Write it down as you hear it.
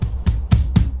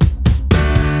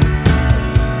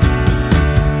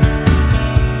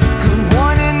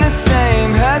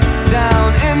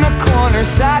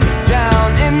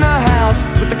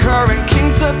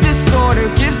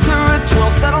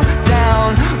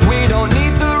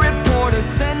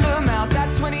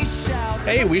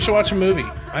We Should Watch a Movie.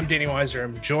 I'm Danny Weiser.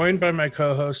 I'm joined by my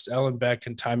co-hosts Ellen Beck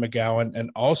and Ty McGowan,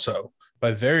 and also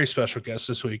by very special guest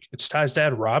this week. It's Ty's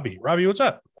dad, Robbie. Robbie, what's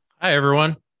up? Hi,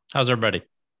 everyone. How's everybody?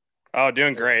 Oh,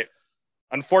 doing great.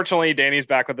 Unfortunately, Danny's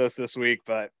back with us this week,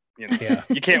 but you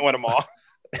can't win them all.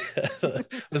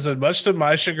 Listen, much to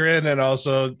my chagrin and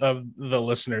also of the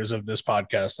listeners of this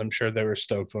podcast, I'm sure they were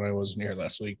stoked when I wasn't here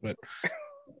last week, but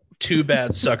too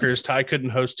bad, suckers. Ty couldn't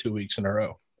host 2 weeks in a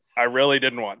row. I really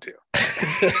didn't want to.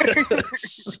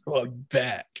 So I'm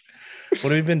back.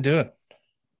 What have you been doing?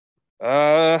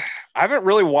 I haven't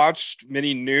really watched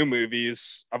many new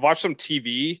movies. I've watched some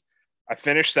TV. I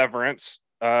finished Severance.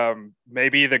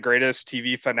 Maybe the greatest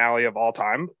TV finale of all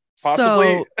time.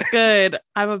 Possibly. So good.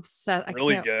 I'm obsessed.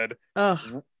 Really good.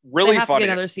 Ugh. Really they have funny. to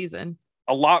get another season.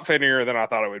 A lot funnier than I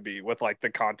thought it would be with like the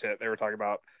content they were talking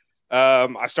about.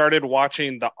 I started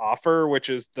watching The Offer, which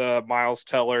is the Miles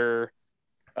Teller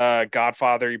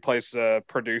Godfather. He plays the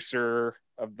producer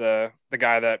of the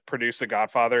guy that produced The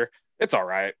Godfather. It's all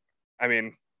right. I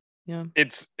mean, yeah,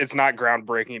 it's not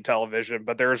groundbreaking television,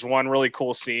 but there's one really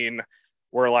cool scene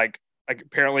where like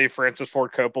apparently Francis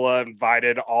Ford Coppola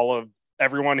invited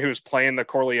everyone who was playing the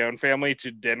Corleone family to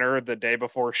dinner the day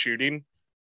before shooting,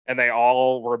 and they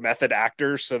all were method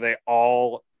actors, so they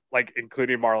all, like,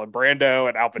 including Marlon Brando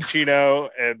and Al Pacino,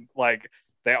 and like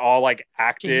they all like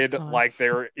acted like they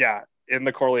were in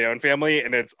the Corleone family,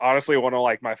 and it's honestly one of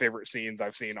like my favorite scenes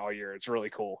I've seen all year. It's really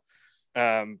cool.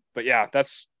 But yeah,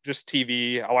 that's just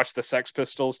TV. I watched the Sex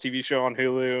Pistols TV show on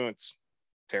Hulu. It's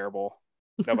terrible.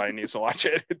 Nobody needs to watch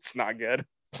it. It's not good.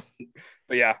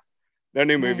 But yeah, no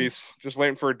new movies. Just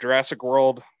waiting for Jurassic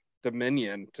World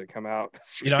Dominion to come out.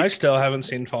 I still haven't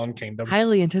seen Fallen Kingdom.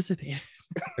 Highly anticipated.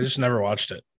 I just never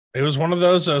watched it. It was one of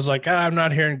those, I was like, I'm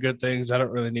not hearing good things. I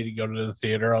don't really need to go to the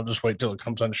theater. I'll just wait till it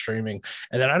comes on streaming.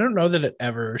 And then I don't know that it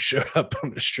ever showed up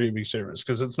on a streaming service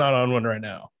because it's not on one right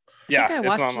now. I think I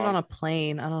watched it on a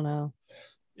plane. I don't know.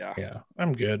 Yeah,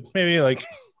 I'm good.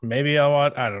 Maybe I'll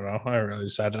watch. I don't know. I really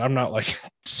decided. I'm not like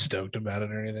stoked about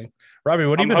it or anything. Robbie,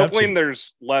 what have you been up to? I'm hoping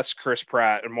there's less Chris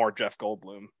Pratt and more Jeff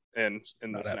Goldblum in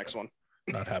this next one.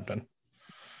 Not happening.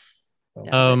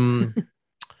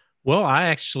 Well, I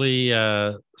actually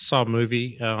saw a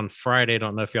movie on Friday. I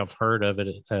don't know if y'all have heard of it.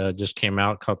 It just came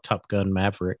out called Top Gun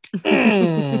Maverick.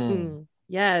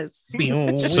 Yes.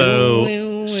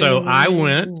 So I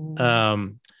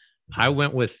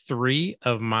went with 3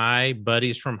 of my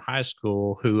buddies from high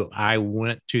school who I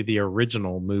went to the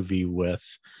original movie with.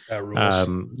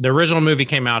 The original movie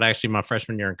came out actually my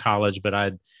freshman year in college, but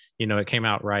it came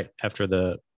out right after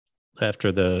the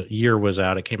year was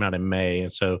out. It came out in May,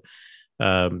 and so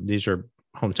these are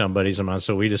hometown buddies of mine.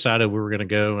 So we decided we were going to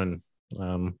go, and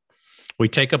we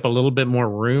take up a little bit more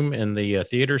room in the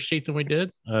theater seat than we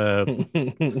did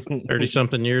 30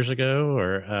 something years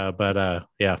ago, but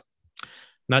yeah.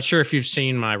 Not sure if you've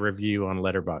seen my review on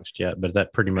Letterboxd yet, but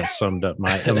that pretty much summed up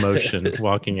my emotion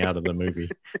walking out of the movie.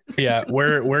 Yeah,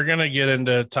 we're gonna get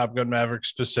into Top Gun Maverick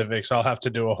specifics. I'll have to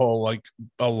do a whole like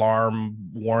alarm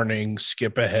warning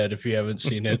skip ahead if you haven't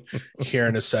seen it here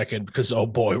in a second, because oh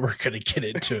boy, we're gonna get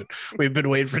into it. We've been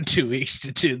waiting for 2 weeks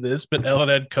to do this, but Ellen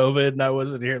had COVID and I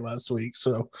wasn't here last week,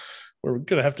 so we're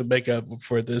gonna have to make up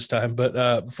for it this time.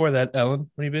 But before that, Ellen,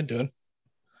 what have you been doing?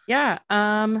 Yeah.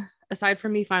 Aside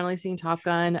from me finally seeing Top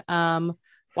Gun,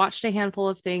 watched a handful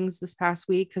of things this past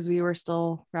week because we were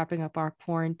still wrapping up our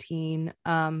quarantine.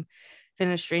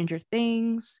 Finished Stranger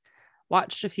Things,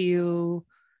 watched a few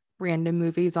random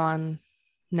movies on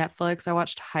Netflix. I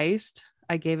watched Heist.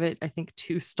 I gave it, I think,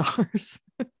 2 stars.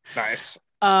 Nice.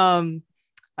 I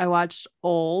watched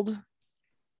Old.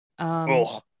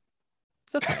 It's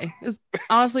okay. It's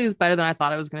better than I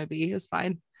thought it was going to be. It's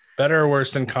fine. Better or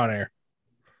worse than Con Air?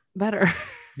 Better.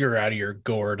 You're out of your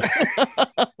gourd.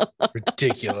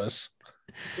 Ridiculous.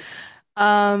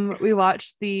 We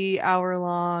watched the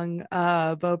hour-long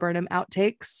Bo Burnham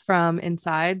outtakes from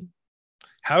Inside.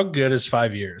 How good is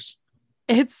 5 years?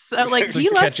 It's like he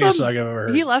left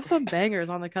some bangers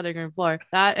on the cutting room floor.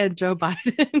 That and Joe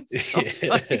Biden. So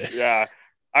yeah,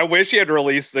 I wish he had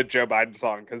released the Joe Biden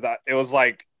song because it was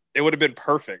like it would have been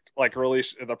perfect, like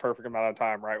released in the perfect amount of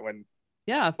time, right when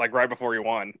right before he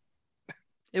won.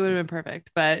 It would have been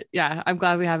perfect, but yeah, I'm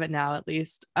glad we have it now at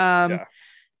least.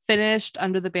 Finished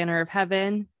Under the Banner of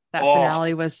Heaven. That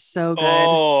finale was so good.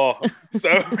 Oh,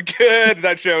 so good.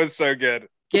 That show is so good.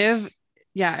 Give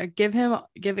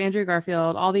Andrew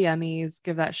Garfield all the Emmys.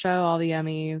 Give that show all the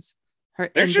Emmys.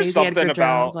 There's just something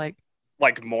about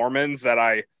like Mormons that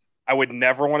I would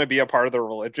never want to be a part of the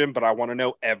religion, but I want to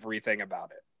know everything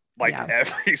about it.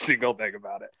 Every single thing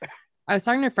about it. I was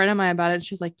talking to a friend of mine about it, and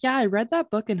she's like, "Yeah, I read that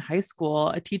book in high school.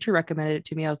 A teacher recommended it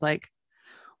to me." I was like,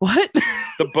 "What?"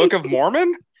 The Book of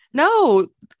Mormon? No,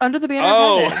 Under the Banner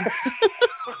of Heaven.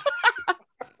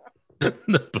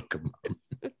 The Book of Mormon.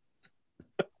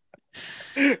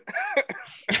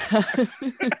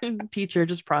 Teacher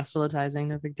just proselytizing,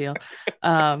 no big deal.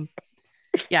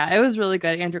 Yeah, it was really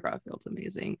good. Andrew Garfield's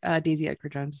amazing. Daisy Edgar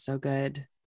Jones is so good,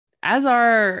 as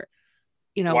are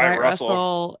Wyatt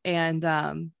Russell and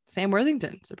Sam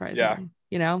Worthington, surprisingly.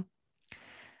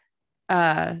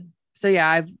 So yeah,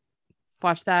 I've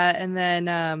watched that. And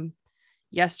then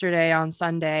yesterday on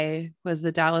Sunday was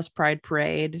the Dallas Pride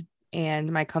Parade,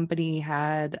 and my company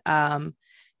had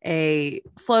a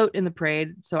float in the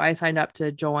parade, so I signed up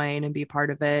to join and be part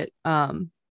of it.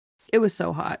 It was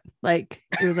so hot. Like,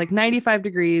 it was like 95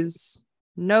 degrees,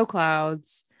 no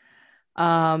clouds.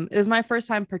 It was my first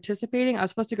time participating. I was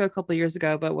supposed to go a couple of years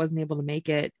ago, but wasn't able to make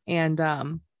it. And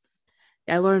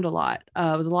I learned a lot.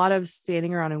 It was a lot of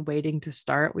standing around and waiting to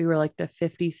start. We were like the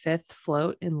 55th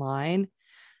float in line.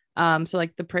 So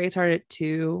like the parade started at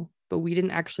 2, but we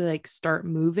didn't actually like start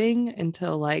moving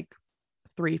until like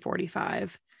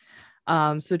 3:45.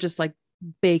 So just like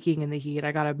baking in the heat.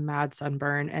 I got a mad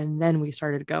sunburn, and then we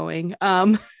started going.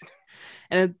 And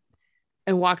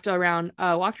walked around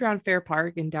Fair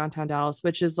Park in downtown Dallas,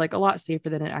 which is like a lot safer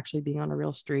than it actually being on a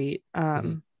real street.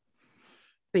 But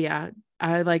yeah,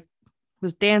 I like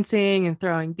was dancing and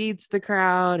throwing beads to the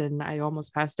crowd, and I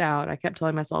almost passed out. I kept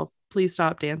telling myself, please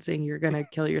stop dancing, you're gonna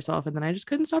kill yourself. And then I just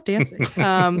couldn't stop dancing.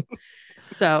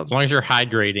 So as long as you're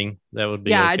hydrating, that would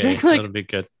be okay. I drank like, that would be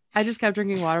good. I just kept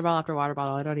drinking water bottle after water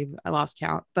bottle. I lost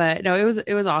count, but no,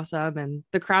 it was awesome, and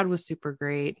the crowd was super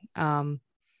great. And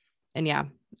yeah,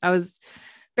 I was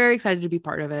very excited to be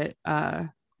part of it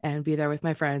and be there with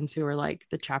my friends who were like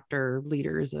the chapter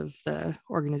leaders of the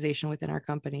organization within our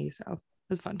company. So it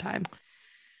was a fun time.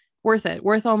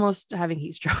 Worth almost having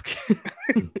heat stroke.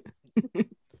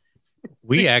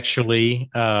 We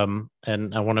actually, and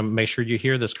I want to make sure you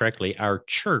hear this correctly, our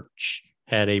church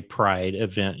had a Pride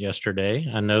event yesterday.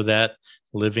 I know that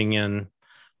living in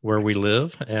where we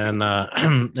live and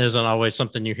isn't always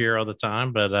something you hear all the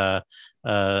time, but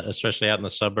especially out in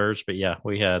the suburbs. But yeah,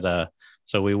 we had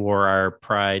so we wore our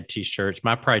Pride t-shirts.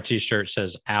 My Pride t-shirt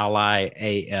says Ally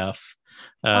AF.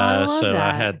 So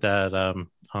I had that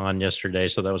on yesterday.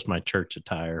 So that was my church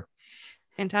attire.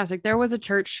 Fantastic. There was a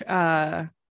church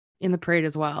in the parade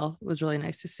as well. It was really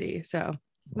nice to see. So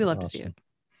we love to see it.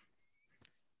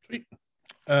 Sweet.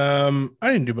 I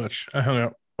didn't do much. I hung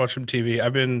out, watched some TV.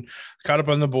 I've been caught up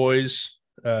on The Boys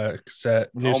because that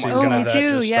new season of that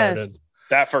just started.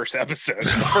 That first episode, the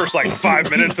first like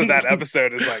 5 minutes of that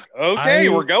episode is like, okay,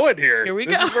 we're going here. Here we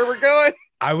go. This is where we're going.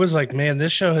 I was like, man,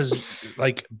 this show has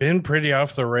like been pretty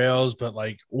off the rails, but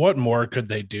like, what more could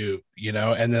they do?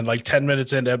 And then like 10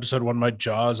 minutes into episode 1, my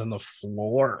jaw's on the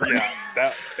floor.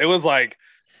 Yeah, it was like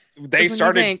they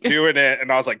started doing it,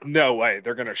 and I was like, no way,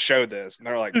 they're gonna show this. And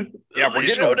they're like, yeah, we're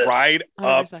getting right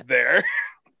 100%. Up there.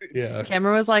 Yeah.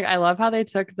 Cameron was like, I love how they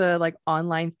took the like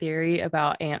online theory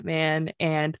about Ant-Man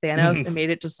and Thanos and made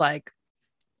it just like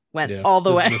went all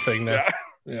the way. The thing now.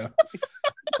 Yeah.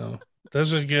 So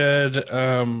this is good.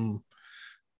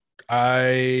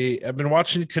 I have been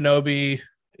watching Kenobi.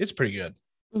 It's pretty good.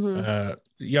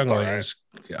 Young ladies,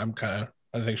 right.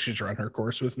 I think she's run her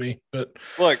course with me. But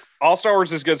look, all Star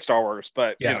Wars is good Star Wars,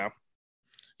 but yeah,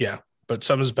 but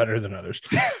some is better than others.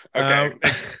 Okay,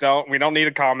 we don't need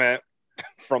a comment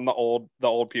from the old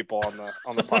people on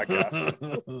the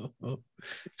podcast.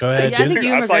 Go ahead. I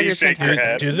think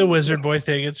you do the wizard boy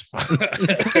thing. It's fun.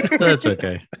 That's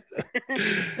okay.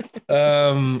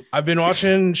 I've been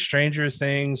watching Stranger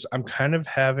Things. I'm kind of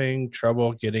having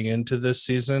trouble getting into this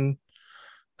season.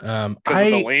 Because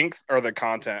of the length or the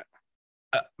content?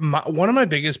 One of my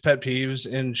biggest pet peeves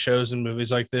in shows and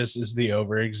movies like this is the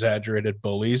over-exaggerated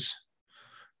bullies.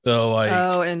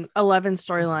 And 11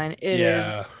 storyline. It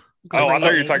is. Oh, I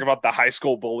thought you were talking about the high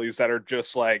school bullies that are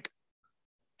just like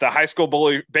the high school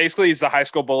bully. Basically, he's the high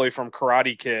school bully from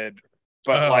Karate Kid,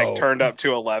 but like turned up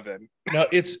to 11. No,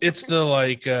 it's the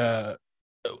like,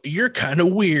 you're kind of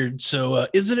weird. So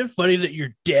isn't it funny that your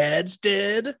dad's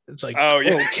dead? It's like,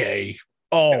 okay,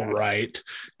 all right.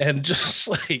 And just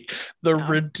like the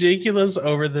ridiculous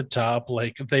over the top,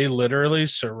 like they literally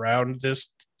surround this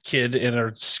kid in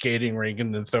a skating rink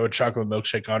and then throw a chocolate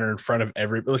milkshake on her in front of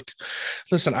everybody. Like,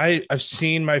 listen, I've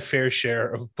seen my fair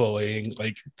share of bullying.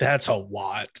 Like, that's a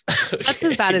lot. That's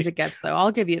as bad as it gets, though.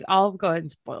 I'll go ahead and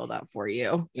spoil that for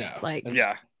you.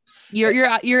 Yeah.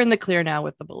 You're in the clear now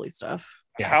with the bully stuff.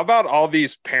 How about all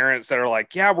these parents that are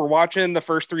like, yeah, we're watching the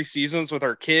first 3 seasons with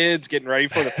our kids, getting ready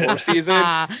for the 4th season,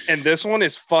 and this one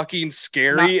is fucking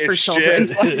scary Not for and children.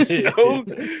 shit. So,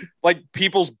 like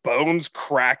people's bones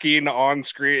cracking on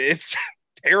screen. It's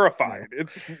terrifying.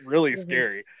 It's really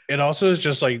scary. It also is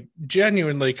just like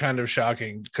genuinely kind of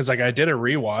shocking because like I did a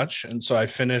rewatch, and so I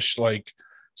finished like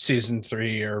season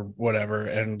 3 or whatever,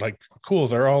 and like cool,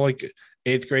 they're all like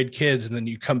 8th grade kids, and then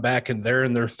you come back and they're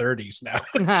in their 30s now.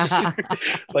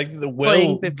 Like the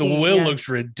Will, 15, looks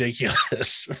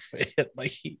ridiculous.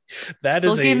 Like that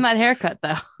still is gave him that haircut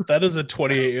though. That is a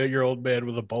 28-year-old man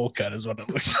with a bowl cut, is what it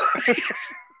looks like.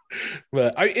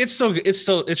 But it's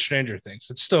Stranger Things.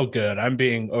 It's still good. I'm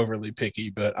being overly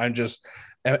picky, but I'm just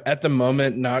at the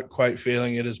moment not quite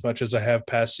feeling it as much as I have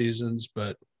past seasons.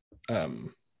 But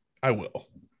I will.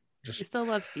 You still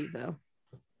love Steve though.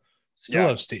 Still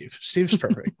love Steve. Steve's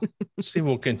perfect. Steve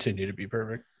will continue to be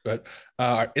perfect. But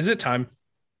is it time?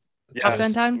 Yes, Top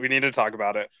Gun time? We need to talk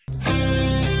about it.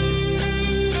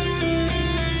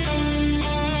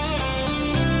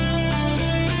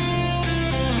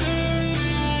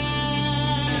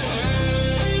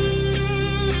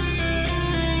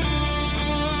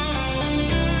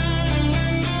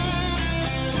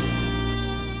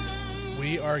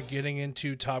 Are getting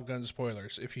into Top Gun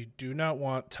spoilers. If you do not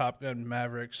want Top Gun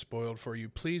Maverick spoiled for you,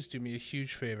 please do me a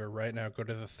huge favor right now. Go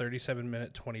to the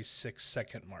 37-minute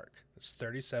 26-second mark. It's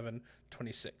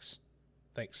 37:26.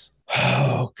 Thanks.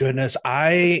 Oh goodness,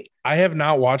 I have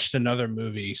not watched another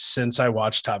movie since I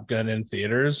watched Top Gun in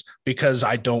theaters because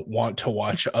I don't want to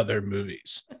watch other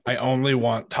movies. I only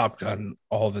want Top Gun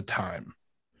all the time.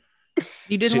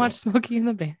 You didn't watch Smokey and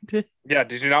the Bandit? Yeah,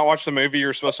 did you not watch the movie you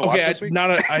were supposed to watch this week?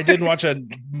 I didn't watch a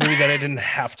movie that I didn't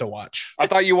have to watch. I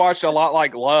thought you watched A Lot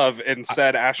Like Love and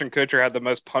said Ashton Kutcher had the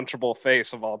most punchable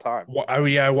face of all time. Well,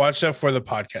 I watched that for the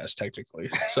podcast,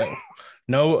 technically. So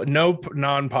no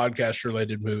non-podcast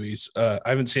related movies. I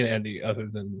haven't seen any other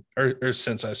than or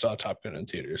since I saw Top Gun in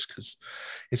theaters because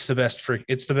it's the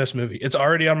best movie. It's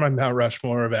already on my Mount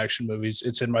Rushmore of action movies.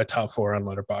 It's in my top 4 on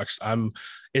Letterboxd.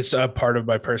 It's a part of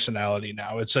my personality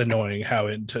now. It's annoying how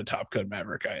into Top Gun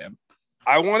Maverick I am.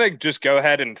 I want to just go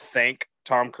ahead and thank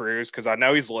Tom Cruise because I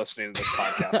know he's listening to this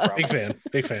podcast.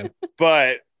 Big fan.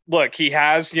 But look, he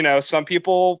has, some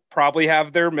people probably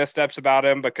have their missteps about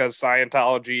him because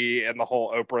Scientology and the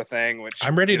whole Oprah thing, which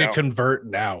I'm ready to convert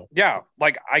now. Yeah,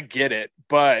 like I get it,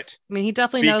 but I mean, he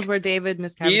definitely knows where David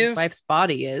Miscavige's wife's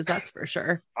body is. That's for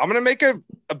sure. I'm going to make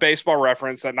a baseball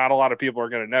reference that not a lot of people are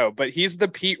going to know, but he's the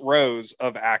Pete Rose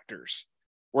of actors.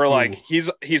 Where like he's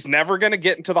never going to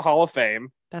get into the Hall of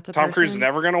Fame. Tom Cruise is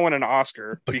never going to win an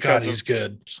Oscar because he's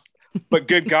good. But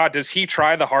good God, does he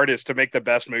try the hardest to make the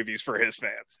best movies for his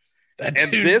fans?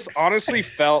 This honestly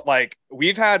felt like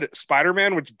we've had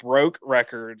Spider-Man, which broke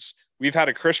records. We've had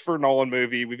a Christopher Nolan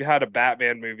movie. We've had a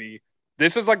Batman movie.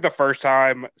 This is like the first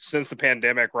time since the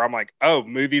pandemic where I'm like, oh,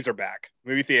 movies are back.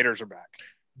 Movie theaters are back.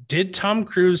 Did Tom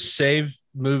Cruise save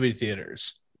movie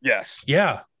theaters? Yes.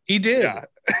 Yeah, he did. Yeah.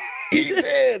 He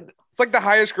did. It's like the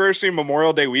highest grossing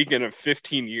Memorial Day weekend of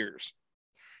 15 years.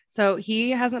 So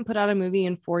he hasn't put out a movie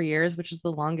in 4 years, which is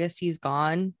the longest he's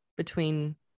gone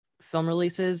between film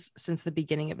releases since the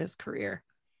beginning of his career.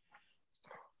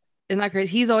 Isn't that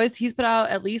crazy? He's put out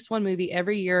at least one movie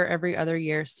every year, every other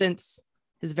year since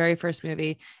his very first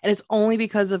movie. And it's only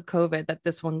because of COVID that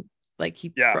this one,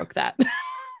 broke that.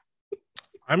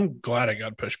 I'm glad I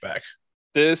got pushed back.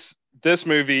 This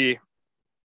movie,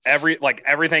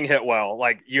 everything hit well.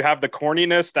 Like you have the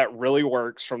corniness that really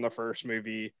works from the first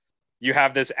movie. You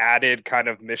have this added kind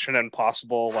of Mission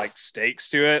Impossible stakes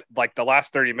to it. Like the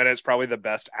last 30 minutes, probably the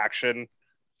best action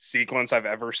sequence I've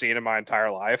ever seen in my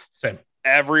entire life. Same.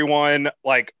 Everyone,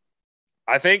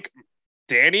 I think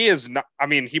Danny is not, I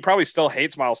mean, he probably still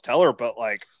hates Miles Teller, but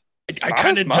I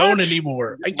kind of don't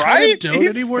anymore.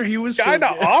 He was kind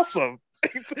of awesome.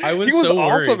 He was so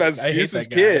awesome worried. as Goose's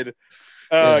kid.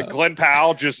 Glenn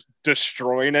Powell just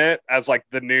destroying it as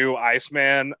the new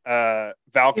Iceman.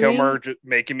 Val Kilmer just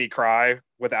making me cry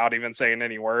without even saying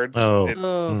any words.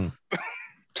 Ty,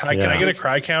 can I get a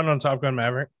cry count on Top Gun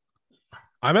Maverick?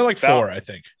 I'm at 4, I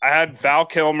think. I had Val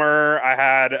Kilmer. I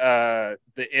had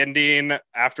the ending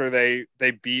after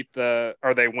they beat they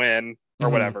win or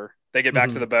whatever. They get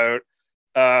back to the boat.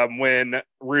 When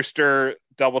Rooster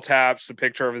double taps the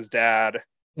picture of his dad.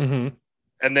 Mm-hmm.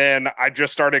 And then I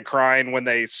just started crying when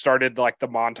they started the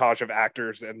montage of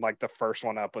actors, and the first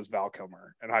one up was Val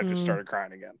Kilmer, and I just started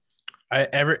crying again.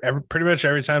 Pretty much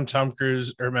every time Tom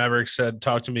Cruise or Maverick said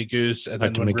 "Talk to me, Goose," and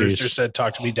then when Rooster said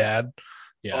 "Talk to me, Dad,"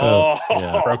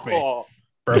 broke me.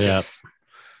 Yeah.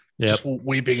 just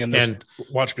weeping in this,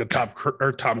 watching a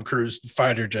Tom Cruise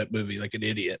fighter jet movie like an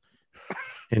idiot.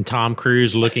 And Tom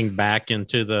Cruise looking back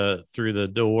through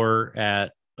the door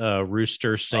at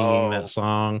Rooster singing that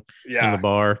song in the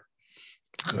bar.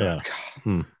 Yeah.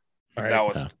 All right.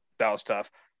 That was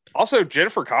tough. Also,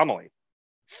 Jennifer Connelly,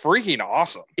 freaking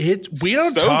awesome. We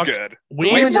don't talk good.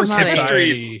 Way more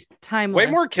chemistry. Timeless. Way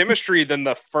more chemistry than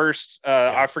the first.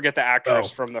 I forget the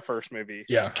actress from the first movie.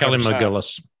 Yeah, Kelly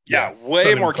McGillis.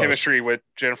 Way more chemistry with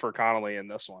Jennifer Connelly in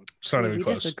this one. It's not even we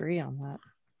close. Disagree on that.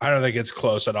 I don't think it's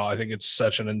close at all. I think it's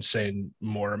such an insane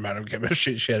more amount of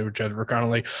chemistry she had with Jennifer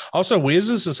Connelly. Also, we as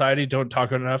a society don't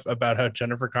talk enough about how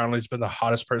Jennifer Connelly's been the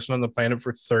hottest person on the planet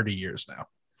for 30 years now.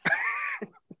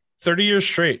 30 years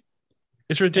straight.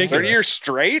 It's ridiculous. 30 years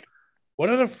straight? What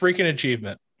a freaking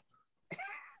achievement.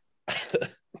 All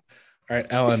right,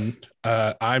 Ellen,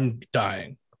 I'm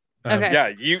dying. Okay.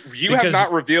 Yeah, you have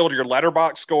not revealed your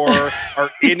Letterboxd score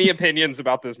or any opinions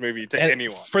about this movie to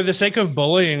anyone. For the sake of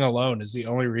bullying alone is the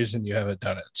only reason you haven't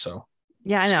done it. So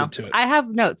yeah, I know. I have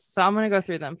notes, so I'm gonna go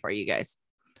through them for you guys.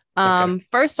 Okay.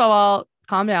 First of all,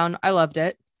 calm down. I loved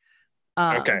it.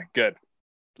 Okay, good.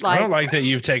 I don't like that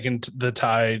you've taken the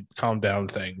Ty calm down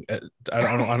thing. I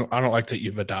don't like that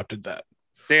you've adopted that.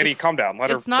 Danny, calm down.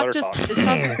 It's not just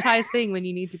Ty's thing when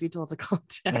you need to be told to calm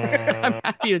down. I'm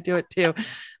happy to do it too.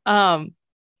 But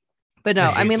no,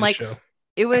 I mean, like,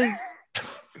 it was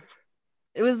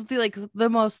the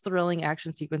most thrilling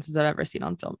action sequences I've ever seen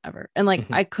on film ever. And like,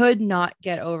 I could not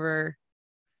get over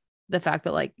the fact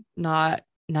that like none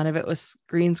of it was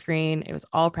green screen. It was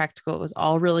all practical. It was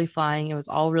all really flying. It was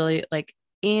all really like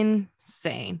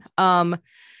insane.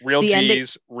 Real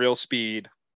G's, real speed.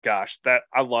 Gosh, that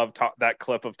I love that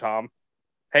clip of Tom.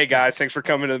 Hey guys, thanks for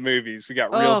coming to the movies. We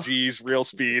got real G's, real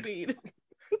speed.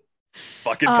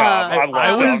 Fucking Tom. I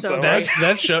love that so much.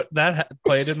 That show that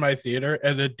played in my theater,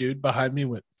 and the dude behind me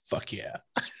went, "Fuck yeah!"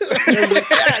 I was like,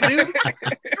 "Yeah, dude,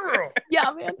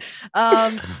 yeah,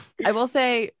 man." I will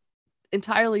say,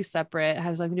 entirely separate,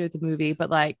 has nothing to do with the movie, but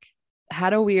like,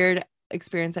 had a weird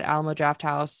experience at Alamo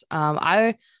Drafthouse.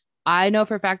 I know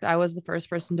for a fact I was the first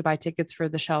person to buy tickets for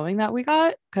the showing that we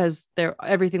got because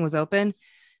everything was open,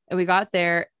 and we got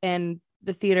there and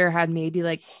the theater had maybe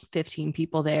like 15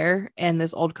 people there, and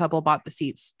this old couple bought the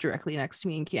seats directly next to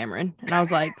me and Cameron, and I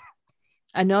was like,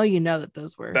 I know that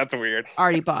those were that's weird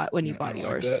already bought when you bought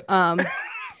yours. That's I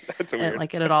didn't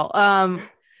like it at all.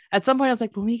 At some point I was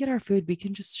like, when we get our food we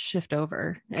can just shift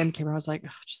over, and Cameron was like,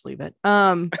 just leave it.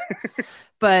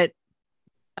 But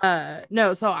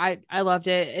no, so I loved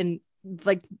it, and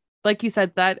like you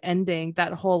said, that ending,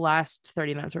 that whole last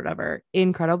 30 minutes or whatever,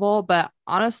 incredible. But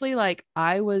honestly, like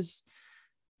I was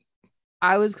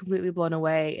completely blown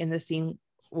away in the scene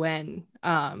when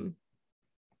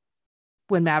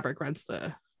Maverick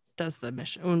does the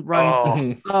mission,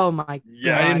 oh my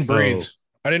yeah, God. I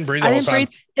didn't breathe the whole time.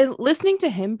 And listening to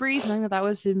him breathe, knowing that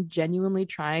was him genuinely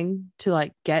trying to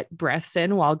like get breaths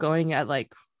in while going at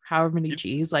like however many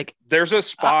G's. Like, there's a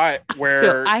spot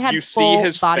where I had you see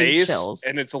his face chills.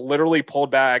 and it's literally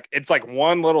pulled back. It's like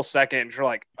one little second and you're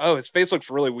like, oh, his face looks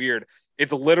really weird.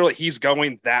 It's literally he's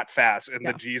going that fast and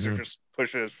the G's are just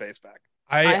pushing his face back.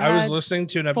 I was listening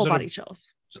to an episode full body chills.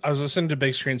 I was listening to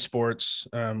Big Screen Sports,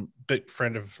 big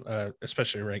friend of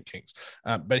especially Rank Kings,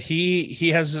 but he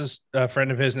has this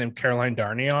friend of his named Caroline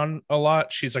Darney on a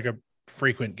lot. She's like a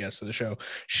frequent guest of the show.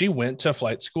 She went to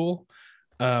flight school,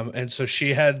 and so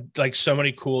she had like so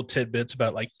many cool tidbits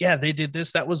about like, yeah, they did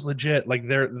this, that was legit, like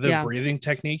the breathing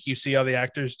technique you see how the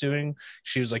actors doing.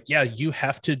 She was like, yeah, you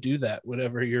have to do that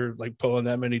whenever you're like pulling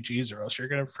that many G's or else you're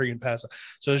gonna freaking pass out.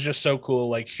 So it's just so cool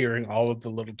like hearing all of the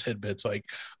little tidbits, like,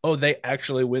 oh, they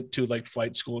actually went to like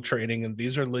flight school training and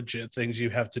these are legit things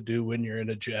you have to do when you're in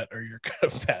a jet or you're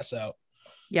gonna pass out.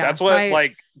 Yeah, that's what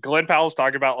like Glenn Powell's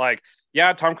talking about. Like,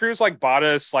 yeah, Tom Cruise like bought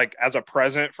us like as a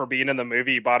present for being in the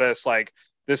movie, bought us like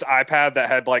this iPad that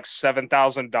had like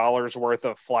 $7,000 worth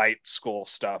of flight school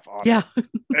stuff on it.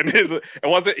 And it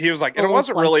wasn't, he was like, and it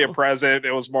wasn't really a present.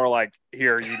 It was more like,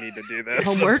 here, you need to do this.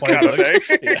 Homework. Kind of thing.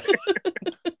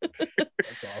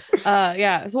 That's awesome.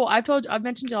 Yeah. So I've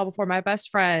mentioned to y'all before, my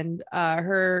best friend,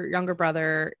 her younger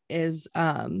brother is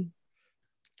a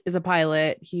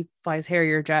pilot. He flies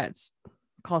Harrier jets,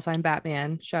 call sign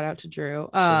Batman. Shout out to Drew.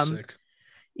 So sick.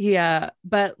 Yeah,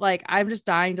 but like I'm just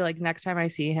dying to like next time I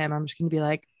see him, I'm just gonna be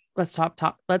like, let's talk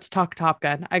Top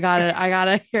Gun. I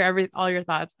gotta hear all your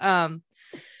thoughts.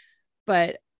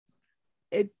 But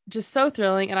it just so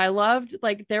thrilling, and I loved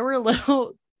like there were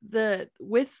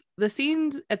with the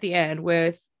scenes at the end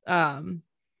with him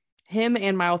him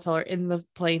and Miles Teller in the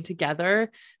plane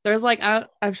together. There's like,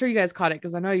 I'm sure you guys caught it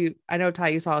because I know Ty,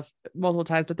 you saw it multiple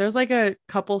times, but there's like a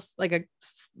couple, like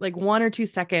 1 or 2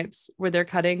 seconds where they're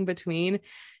cutting between,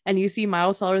 and you see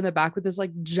Miles Teller in the back with this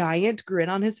like giant grin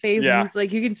on his face. Yeah. And he's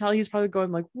like, you can tell he's probably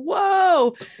going like,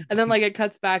 whoa. And then like it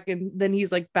cuts back and then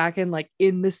he's like back in like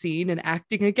in the scene and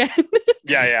acting again.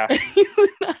 Yeah.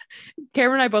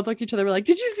 Cameron and I both looked at each other. We're like,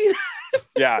 did you see that?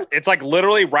 Yeah. It's like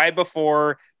literally right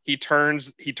before he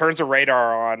turns the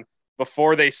radar on,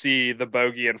 before they see the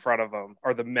bogey in front of him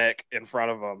or the mech in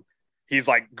front of him. He's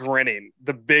like grinning,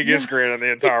 the biggest grin in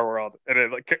the entire world, and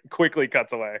it like quickly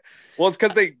cuts away. Well, it's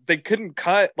because they couldn't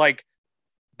cut, like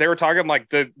they were talking like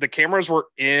the cameras were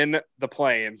in the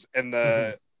planes and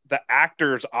the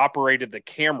actors operated the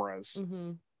cameras,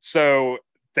 so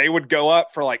they would go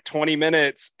up for like 20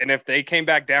 minutes, and if they came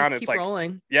back down, it's like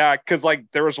rolling. Yeah, because like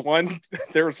there was one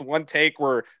take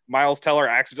where Miles Teller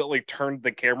accidentally turned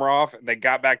the camera off, and they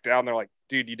got back down. They're like,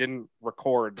 dude, you didn't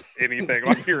record anything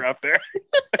while you're up there.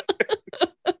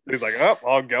 He's like, oh,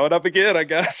 I'm going up again, I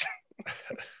guess.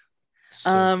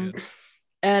 So good.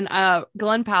 And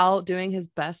Glenn Powell doing his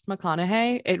best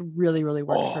McConaughey, it really, really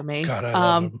worked for me. God, I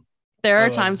love him. There I are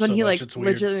love times him when so he much, like it's weird.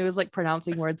 legitimately was like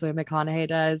pronouncing words the way McConaughey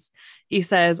does. He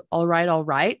says, all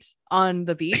right, on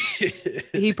the beach.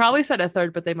 He probably said a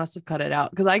third, but they must have cut it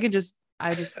out because I just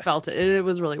felt it. It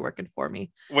was really working for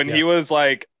me. When he was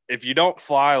like, if you don't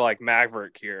fly like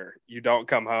Maverick here, you don't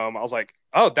come home. I was like,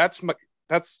 oh, that's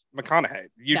McConaughey.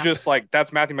 Just like,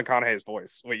 that's Matthew McConaughey's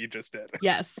voice, what you just did.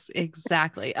 Yes,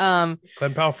 exactly. Glenn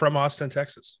Powell from Austin,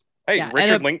 Texas. Hey, Yeah,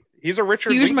 he's a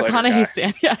Richard huge Linklater McConaughey guy.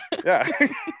 stand. Yeah. Yeah.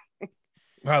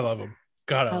 I love him.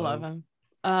 God, I love him.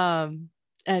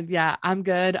 And yeah, I'm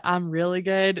good. I'm really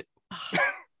good.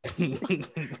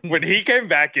 When he came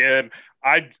back in,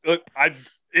 I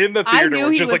in the theater knew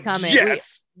was he just was like, coming.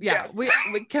 yes.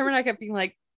 We Cameron and I kept being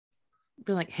like,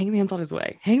 Hangman's on his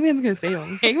way. Hangman's gonna save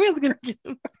him. Hangman's gonna get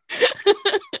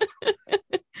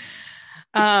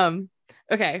him.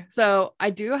 Okay, so I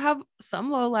do have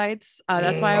some lowlights.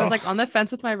 That's why I was like on the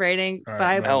fence with my rating. All But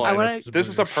right, I want to. This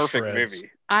is a perfect Shreds. movie.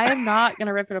 I am not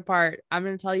gonna rip it apart. I'm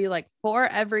gonna tell you, like, for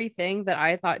everything that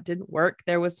I thought didn't work,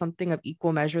 there was something of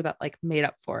equal measure that like made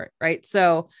up for it, right?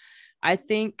 So I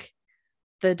think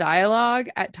the dialogue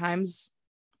at times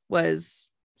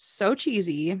was so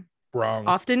cheesy, Wrong.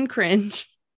 often cringe.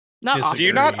 Not Disagree. often. Do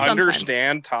you not sometimes.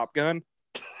 understand Top Gun?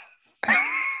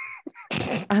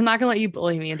 I'm not gonna let you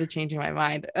bully me into changing my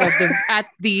mind at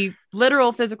the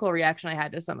literal physical reaction I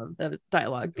had to some of the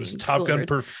dialogue. It was being Top Gun delivered.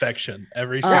 perfection.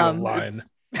 Every single line.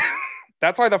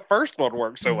 That's why the first one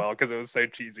worked so well, because it was so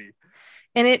cheesy.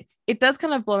 And it does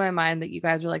kind of blow my mind that you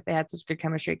guys are like, they had such good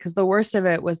chemistry, because the worst of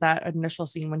it was that initial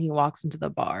scene when he walks into the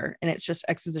bar and it's just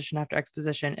exposition after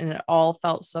exposition and it all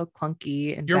felt so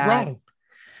clunky and You're bad. wrong.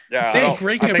 Yeah, They had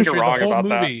great I think chemistry you're wrong the whole about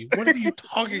that. movie. What are you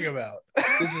talking about?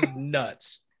 This is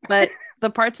nuts. But the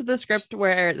parts of the script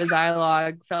where the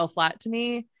dialogue fell flat to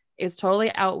me, it's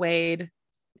totally outweighed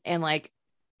and like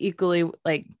equally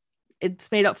like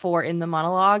it's made up for in the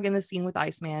monologue in the scene with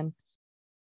Iceman.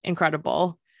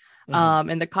 Incredible.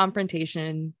 And the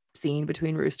confrontation scene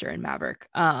between Rooster and Maverick.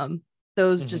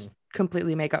 Those just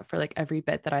completely make up for like every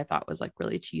bit that I thought was like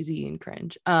really cheesy and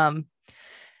cringe. I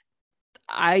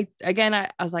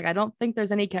was like, I don't think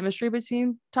there's any chemistry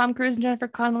between Tom Cruise and Jennifer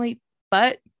Connelly,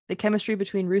 but the chemistry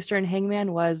between Rooster and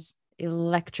Hangman was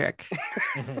electric.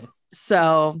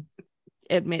 So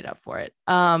it made up for it.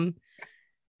 And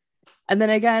then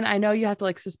again, I know you have to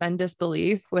like suspend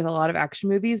disbelief with a lot of action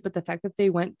movies, but the fact that they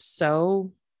went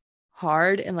so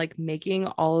hard and like making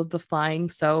all of the flying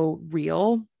so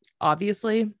real,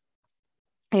 obviously,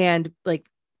 and like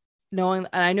knowing,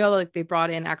 and I know like they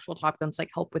brought in actual Top Guns like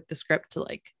help with the script to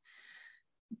like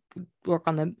work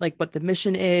on the like what the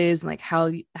mission is and like how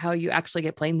you actually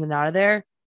get planes and out of there.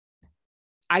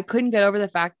 I couldn't get over the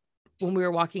fact when we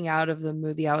were walking out of the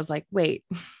movie, I was like, wait,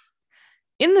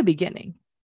 in the beginning,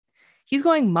 he's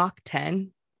going Mach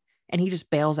 10 and he just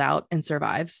bails out and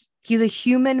survives. He's a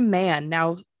human man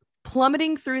now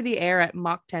plummeting through the air at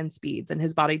Mach 10 speeds and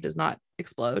his body does not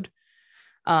explode.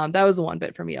 That was the one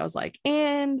bit for me. I was like,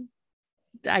 and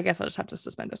I guess I'll just have to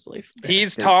suspend disbelief.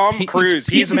 He's Tom Cruise.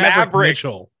 He's Maverick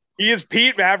Mitchell. He is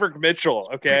Pete Maverick Mitchell.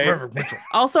 Okay. Maverick Mitchell.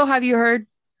 Also, have you heard?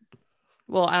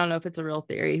 Well, I don't know if it's a real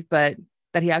theory, but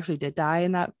that he actually did die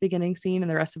in that beginning scene, and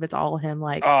the rest of it's all him.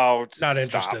 Like, oh, Not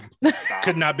stop. interested. Stop.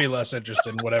 Could not be less interested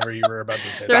in whatever you were about to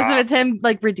say. the rest of it's him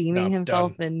like redeeming No,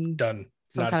 himself in Done.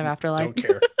 some kind of afterlife. Don't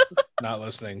care. Not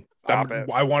listening. Stop it.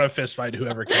 I want to fist fight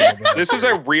whoever came up with that This is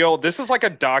theory. this is like a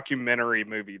documentary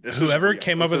movie. Whoever is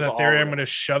came real. up with This that is theory, all I'm real. going to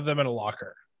shove them in a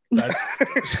locker.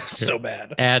 That's so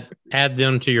bad. Add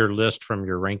them to your list from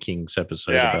your rankings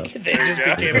episode. Yeah. They just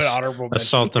became an honorable mention.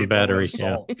 Assault and battery.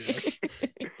 Assault.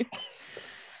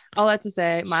 All that to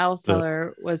say, Miles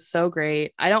Teller was so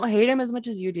great. I don't hate him as much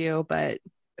as you do, but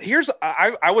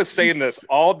I was saying this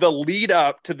all the lead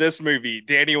up to this movie.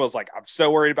 Danny was like, "I'm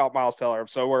so worried about Miles Teller. I'm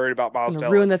so worried about Miles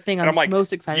Teller." Ruin the thing and I'm like,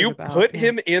 most excited about. You put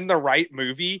him in the right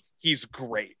movie, he's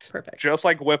great. Perfect. Just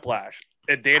like Whiplash.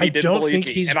 And Danny I didn't don't believe think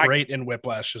me. he's and great in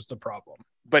Whiplash is the problem.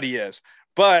 But he is.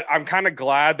 But I'm kind of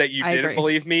glad that you I didn't agree.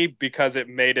 believe me because it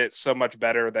made it so much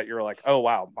better that you're like, "Oh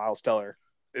wow, Miles Teller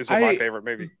is my favorite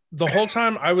movie." The whole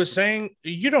time I was saying,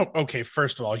 okay,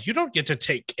 first of all, you don't get to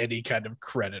take any kind of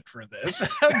credit for this.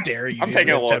 How dare you? I'm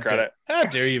taking a little credit. It? How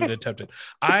dare you even attempt it?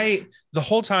 The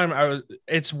whole time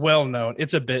it's well known.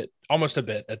 It's almost a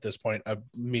bit at this point of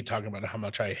me talking about how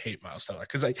much I hate Miles Teller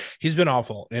because he's been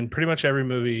awful in pretty much every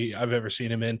movie I've ever seen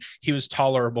him in. He was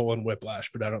tolerable in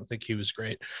Whiplash, but I don't think he was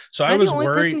great. So I was the only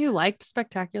worried. person who liked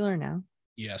Spectacular Now.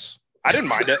 Yes, I didn't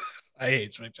mind it. I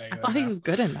hate Spectacular. I thought he was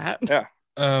good in that. Yeah.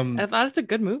 I thought it's a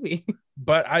good movie.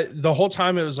 But the whole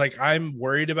time it was like, I'm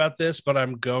worried about this, but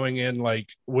I'm going in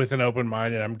like with an open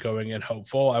mind and I'm going in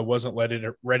hopeful. I wasn't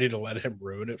ready to let him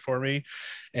ruin it for me.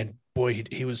 And boy,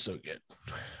 he was so good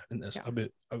in this. Yeah. A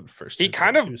bit of first. He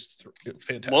kind of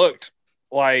fantastic. looked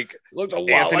like Looked a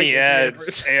lot Anthony like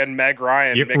Eds and Meg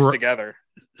Ryan mixed together.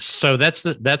 So that's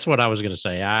what I was going to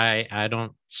say. I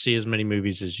don't see as many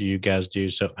movies as you guys do,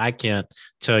 so I can't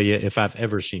tell you if I've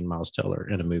ever seen Miles Teller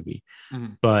in a movie.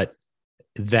 Mm-hmm. But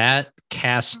that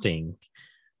casting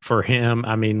for him,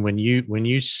 I mean, when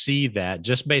you see that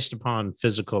just based upon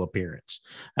physical appearance,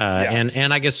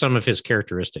 and I guess some of his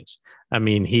characteristics, I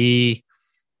mean, he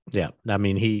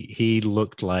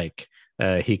looked like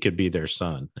he could be their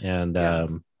son.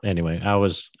 And anyway, I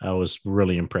was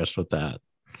really impressed with that.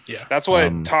 Yeah, that's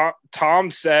what Tom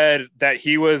said, that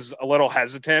he was a little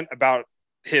hesitant about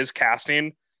his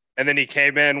casting, and then he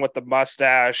came in with the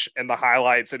mustache and the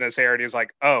highlights in his hair, and he's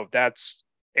like, "Oh, that's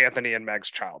Anthony and Meg's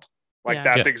child." Like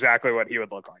that's exactly what he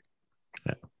would look like.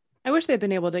 Yeah. I wish they'd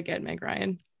been able to get Meg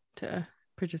Ryan to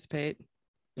participate.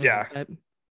 Yeah, but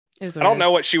I don't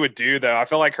know what she would do though. I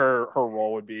feel like her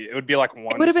role would be like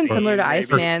one. It would have been scene, similar to maybe.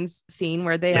 Iceman's scene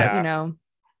where they had,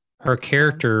 her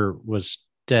character was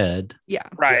dead. Yeah.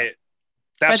 Right.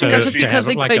 That's just because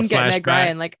they couldn't get Meg flashback.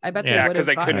 Ryan. Like I bet they would have because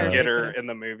they couldn't get her to. in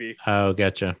the movie. Oh,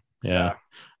 gotcha. Yeah.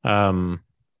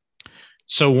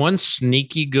 So one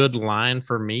sneaky good line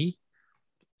for me.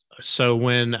 So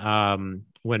when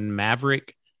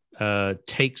Maverick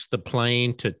takes the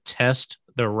plane to test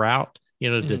the route,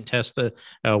 to test the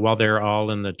while they're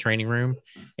all in the training room,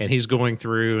 and he's going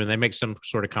through, and they make some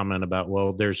sort of comment about,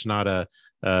 well, there's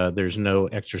no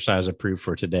exercise approved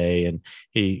for today, and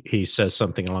he says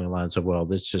something along the lines of, well,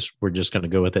 we're just going to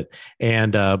go with it.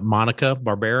 And Monica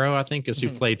Barbaro, I think, is who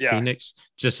played Phoenix,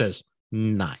 just says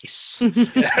nice.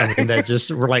 I mean, that just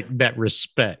like that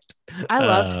respect. I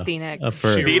loved Phoenix.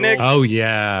 Phoenix. Oh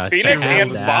yeah, Phoenix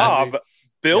and Bob.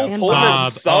 Bill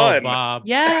Pullman's son. Bob.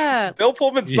 Yeah. Bill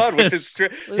Pullman's son with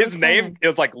his name. It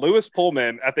was like Lewis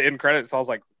Pullman at the end credits. I was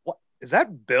like, what? Is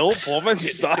that Bill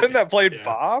Pullman's son that played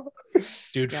Bob?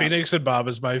 Dude, Phoenix and Bob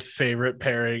is my favorite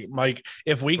pairing. Like,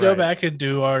 if we go back and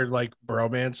do our like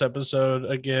bromance episode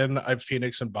again,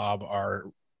 Phoenix and Bob are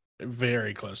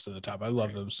very close to the top. I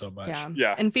love them so much.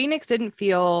 Yeah. And Phoenix didn't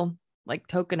feel like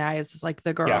tokenized as like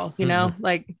the girl,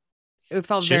 like it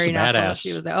felt very natural.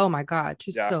 She was like, oh my God,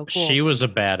 she's so cool. She was a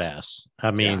badass.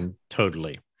 I mean,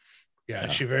 totally. Yeah,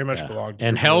 she very much belonged.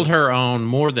 And held her own,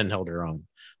 more than held her own.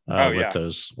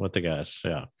 With the guys.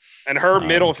 Yeah. And her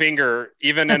middle finger,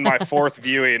 even in my fourth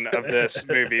viewing of this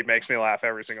movie, makes me laugh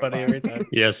every single time. Every time.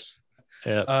 Yes.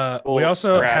 Yeah. We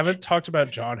also haven't talked about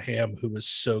John Hamm, who was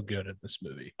so good in this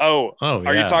movie. Oh,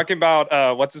 are you talking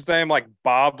about what's his name? Like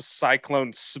Bob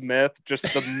Cyclone Smith?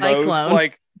 Just the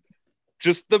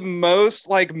most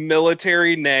like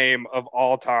military name of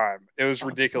all time. It was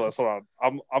ridiculous. Hold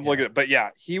on. I'm looking at it. But yeah,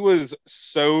 he was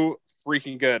so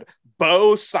freaking good.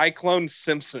 Bo Cyclone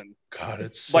Simpson. God,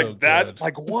 it's so like that. Good.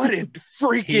 Like what a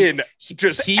freaking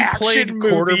he played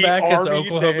quarterback at the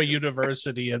Oklahoma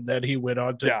University, and then he went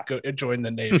on to go join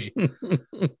the Navy.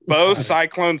 Bo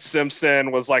Cyclone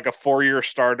Simpson was like a 4-year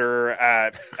starter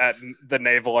at the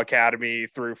Naval Academy.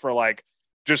 Threw for like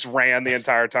just ran the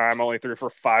entire time. Only threw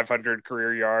for 500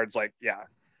 career yards. Like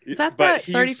is that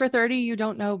 30 for 30? You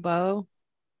don't know Bo?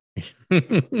 We're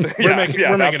making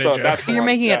a joke. So you're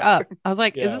making it up. I was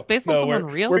like, is this based on someone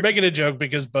real? We're making a joke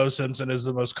because Bo Simpson is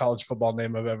the most college football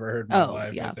name I've ever heard in my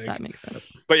life. Yeah, I think. that makes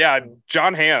sense. But yeah,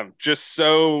 John Hamm, just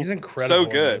he's incredible. So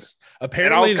good.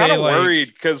 Apparently, and I was kind of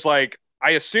worried because like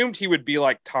I assumed he would be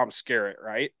like Tom Skerritt,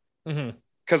 right? Mm-hmm.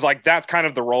 Because like that's kind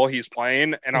of the role he's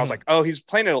playing, and I was like, oh, he's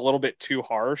playing it a little bit too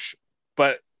harsh.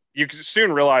 But you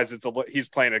soon realize he's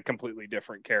playing a completely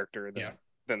different character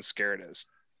than Skerritt is.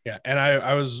 Yeah, and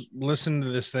I was listening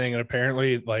to this thing, and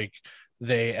apparently, like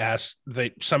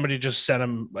somebody just sent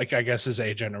him, like, I guess his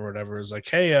agent or whatever was like,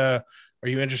 hey, are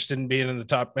you interested in being in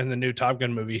the new Top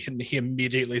Gun movie? And he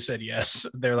immediately said yes.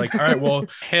 They're like, all right, well,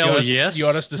 yes. You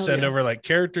want us to send over like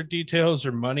character details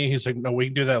or money? He's like, no, we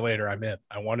can do that later. I'm in.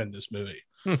 I want in this movie.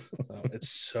 So it's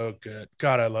so good.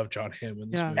 God, I love John Hamm in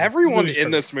this movie. Everyone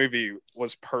in this movie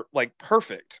was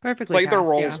perfect. Perfectly played their cast,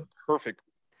 roles perfect.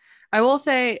 I will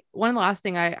say one last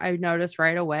thing I noticed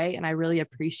right away, and I really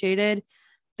appreciated.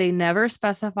 They never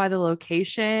specify the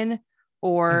location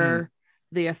or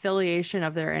the affiliation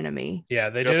of their enemy. Yeah,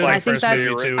 they did. Like first movie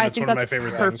too. I think that's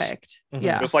perfect. Things.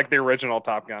 Yeah, just like the original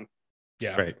Top Gun.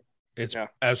 Yeah, right. It's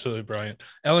absolutely brilliant.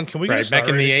 Ellen, can we get back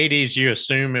in the 80s? You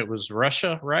assume it was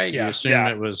Russia, right? Yeah. You assume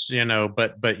it was,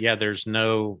 but yeah, there's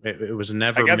no. It was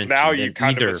never. I guess now you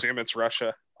kind of assume it's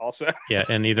Russia. Also, yeah,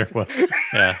 and either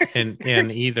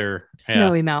and either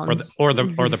Snowy Mountains or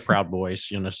the Proud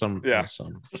Boys, some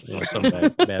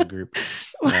bad group.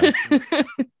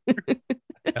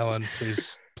 Ellen,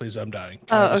 please, I'm dying.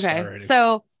 Oh, okay.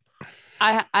 So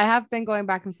I have been going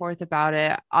back and forth about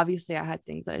it. Obviously, I had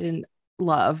things that I didn't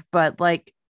love, but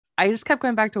like I just kept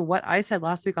going back to what I said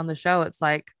last week on the show. It's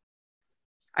like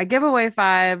I give away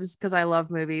 5s because I love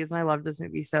movies and I love this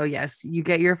movie. So yes, you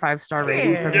get your 5-star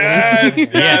rating from me.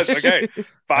 Yes. Okay.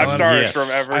 5 stars from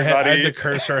everybody. I had the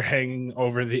cursor hanging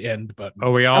over the end button.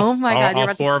 Oh, we all. Oh my God!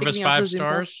 All 4 of us 5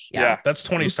 stars. Yeah, that's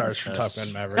 20 stars for Top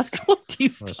Gun Maverick. That's 20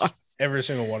 stars. Every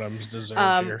single one of them's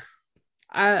deserved here.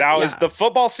 Now, is the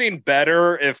football scene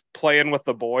better if Playing with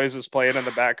the Boys is playing in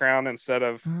the background instead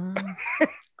of?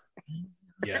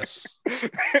 Yes.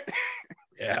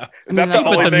 Yeah. Is that the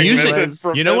only thing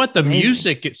music? You know what? The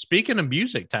music. Speaking of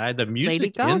music, Ty, the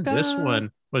music in this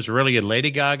one was really good.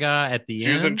 Lady Gaga at the end.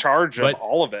 She was in charge of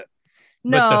all of it.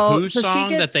 But the Who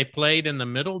song that they played in the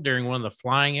middle during one of the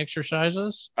flying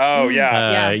exercises. Oh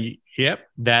yeah. Yep.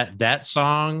 That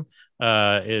song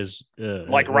is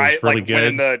like really good.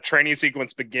 When the training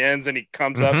sequence begins and he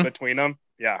comes up between them.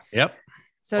 Yeah. Yep.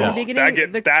 So in the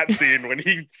beginning, that scene when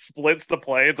he splits the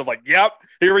planes, I'm like, yep,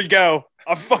 here we go.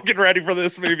 I'm fucking ready for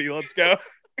this movie. Let's go.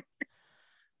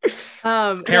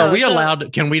 Are we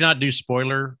allowed? Can we not do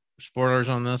spoilers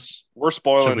on this? We're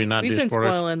spoiling. Should we not We've do been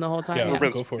spoilers? Spoiling the whole time. Yeah,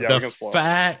 go for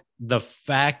it. The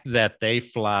fact that they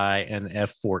fly an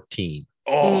F-14,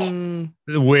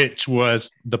 which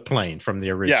was the plane from the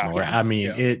original. Yeah. I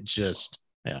mean, it just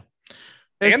and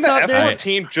the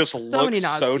F-14 just looks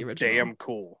so damn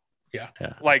cool. Yeah.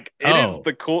 Like it is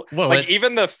the cool. Well, like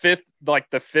even the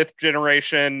fifth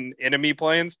generation enemy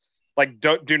planes, like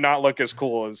do not look as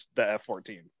cool as the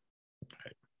F-14.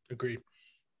 Right. Agreed.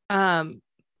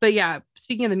 But yeah,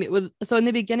 speaking of so in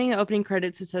the beginning, the opening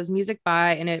credits, it says music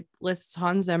by, and it lists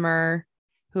Hans Zimmer,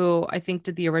 who I think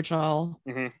did the original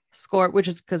score, which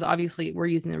is because obviously we're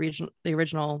using the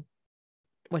original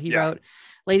what he wrote,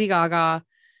 Lady Gaga.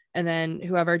 And then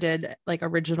whoever did like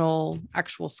original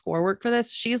actual score work for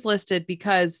this, she's listed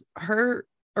because her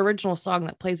original song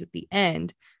that plays at the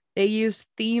end, they use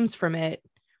themes from it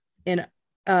in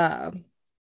the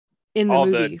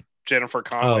movie. The Jennifer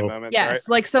Connelly moments. Yes,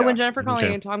 right? When Jennifer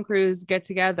Connelly and Tom Cruise get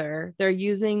together, they're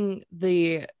using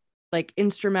the like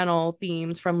instrumental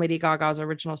themes from Lady Gaga's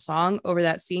original song over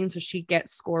that scene, so she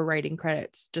gets score writing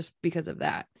credits just because of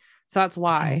that. So that's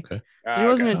why. Okay. So she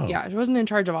wasn't. She wasn't in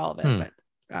charge of all of it, but.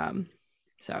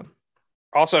 So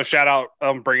also shout out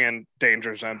bringing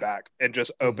Danger Zone back and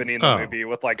just opening the movie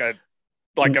with like a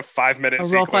 5-minute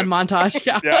real fun montage.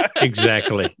 Yeah.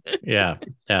 Exactly. Yeah.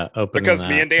 Because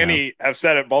me and Danny have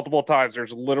said it multiple times,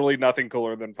 there's literally nothing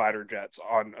cooler than fighter jets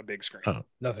on a big screen.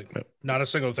 Nothing. Not a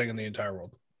single thing in the entire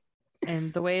world.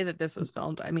 And the way that this was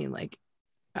filmed, I mean, like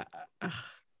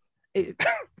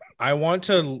I want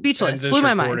to speechless. end this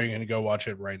recording and go watch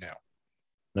it right now.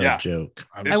 No joke.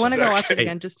 I want to go watch it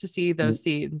again just to see those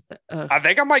scenes. I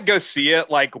think I might go see it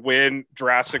like when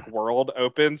Jurassic World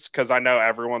opens because I know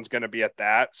everyone's going to be at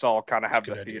that. So I'll kind of have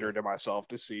the theater to myself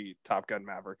to see Top Gun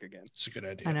Maverick again. It's a good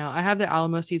idea. I know. I have the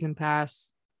Alamo season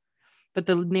pass, but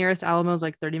the nearest Alamo is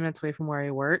like 30 minutes away from where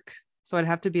I work. So I'd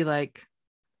have to be like,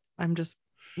 I'm just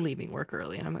leaving work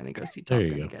early and I'm going to go see Top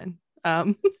Gun again.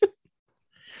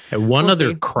 One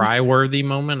other cry-worthy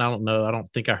moment, I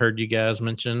don't think I heard you guys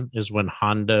mention, is when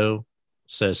Hondo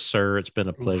says, "Sir, it's been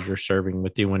a pleasure serving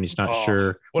with you," when he's not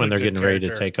sure when they're getting ready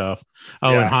to take off.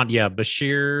 And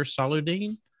Bashir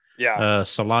Salahuddin. Yeah.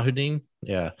 Salahuddin.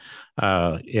 Yeah.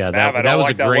 That was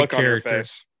like a great character.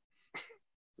 It's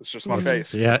just my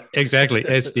face. Yeah, exactly.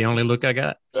 It's the only look I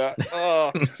got. Yeah.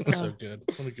 Oh, so good.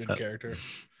 What a good character.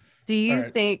 Do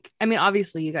you think, I mean,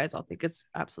 obviously you guys all think it's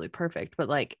absolutely perfect, but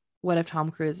like, what if Tom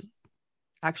Cruise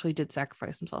actually did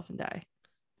sacrifice himself and die?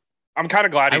 I'm kind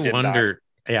of glad he did die.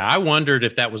 Yeah, I wondered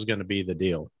if that was going to be the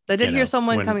deal. I did hear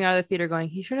someone coming out of the theater going,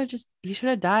 he should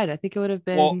have died. I think it would have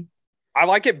been. Well, I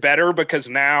like it better because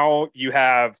now you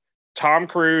have Tom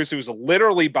Cruise, who's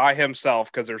literally by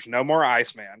himself because there's no more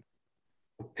Iceman,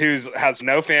 who has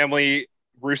no family.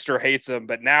 Rooster hates him,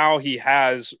 but now he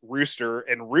has Rooster,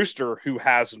 and Rooster, who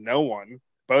has no one.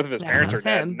 Both of his parents are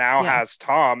dead. Now has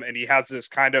Tom, and he has this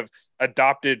kind of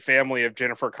adopted family of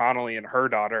Jennifer Connelly and her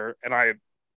daughter, and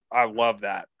I love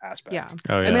that aspect. Yeah.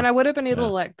 I mean, I would have been able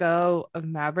to let go of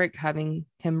Maverick having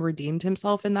him redeemed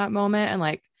himself in that moment, and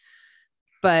like,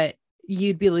 but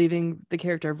you'd be leaving the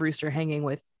character of Rooster hanging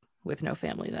with no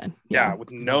family then. Yeah, with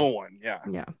no one. Yeah.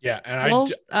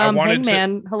 And I wanted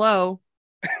Hangman, hello.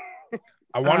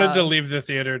 I wanted to leave the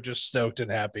theater just stoked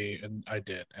and happy, and I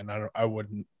did. And I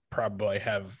wouldn't probably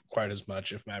have quite as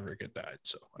much if Maverick had died.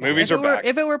 So movies are back.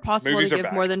 If it were possible to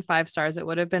give more than 5 stars, it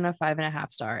would have been a 5.5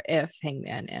 star if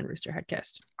Hangman and Rooster had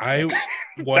kissed.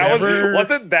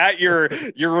 Wasn't that your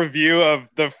review of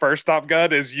the first Top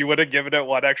Gun? Is you would have given it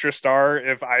 1 extra star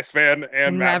if Iceman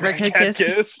and Maverick had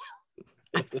kissed?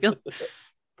 I feel.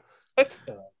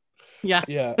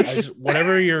 Yeah.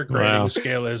 Whatever your grading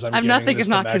scale is, I'm nothing is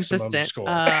not consistent. Score.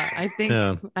 I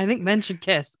think men should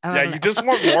kiss. You just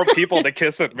want more people to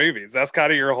kiss at movies. That's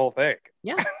kind of your whole thing.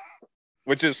 Yeah.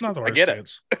 Which is not the worst. I get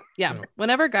it. Yeah.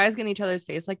 Whenever guys get in each other's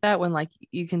face like that, when like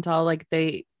you can tell like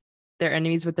they're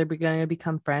enemies, but they're beginning to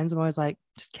become friends, I'm always like,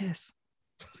 just kiss.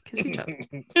 Just kiss each other.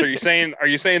 So are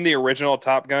you saying the original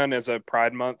Top Gun is a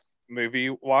Pride Month movie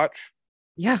watch?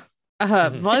 Yeah.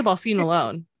 Volleyball scene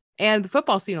alone. And the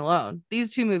football scene alone,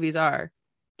 these 2 movies are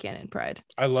canon Pride.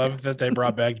 I love that they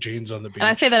brought back Jeans on the Beach. And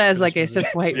I say that as like a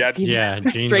cis white,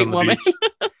 straight woman.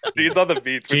 Jeans on the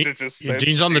Beach, which is just so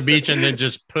Jeans on the beach, and then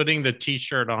just putting the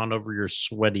t-shirt on over your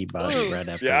sweaty body right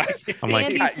after. Yeah, I'm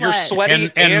like, you're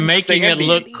sweaty and making sandy. it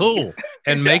look cool,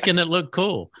 and making it look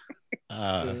cool.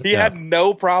 He had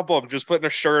no problem just putting a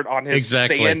shirt on his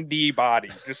sandy body.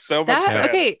 Just so much.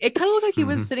 Okay, it kind of looked like he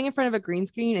was sitting in front of a green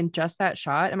screen in just that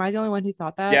shot. Am I the only one who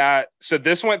thought that? Yeah. So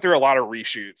this went through a lot of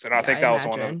reshoots, and I think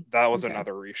that was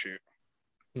another reshoot.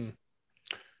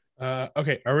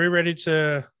 Okay, are we ready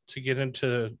to get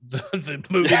into the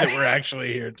movie that we're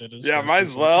actually here to discuss? Yeah, might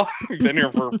as well. We've been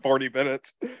here for 40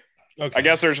 minutes. Okay. I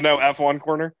guess there's no F1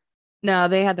 corner. No,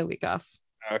 they had the week off.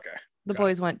 Okay. The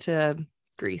boys went to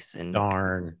Greece and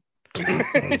darn.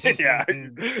 yeah,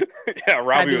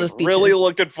 Robbie was really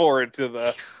looking forward to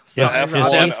the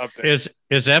F1 update.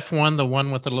 Is F1 the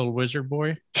one with the little wizard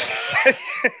boy?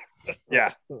 Yeah.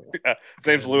 His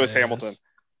name's Lewis Hamilton.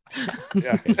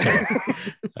 Yeah.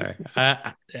 All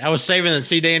right. I was saving that.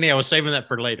 See, Danny, I was saving that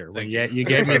for later. You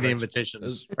gave me the invitation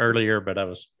earlier, but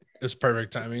it's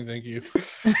perfect timing. Thank you.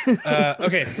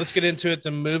 Okay, let's get into it.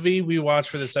 The movie we watched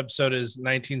for this episode is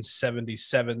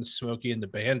 1977's Smokey and the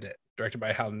Bandit, directed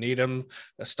by Hal Needham.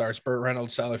 It stars Burt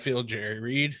Reynolds, Sally Field, Jerry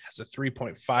Reed. Has a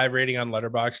 3.5 rating on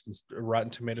Letterboxd and a Rotten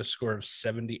Tomatoes score of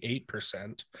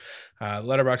 78%.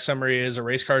 Letterboxd summary is: a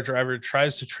race car driver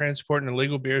tries to transport an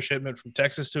illegal beer shipment from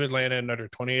Texas to Atlanta in under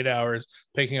 28 hours,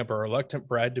 picking up a reluctant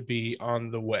bride-to-be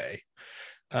on the way.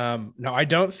 Now, I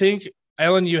don't think,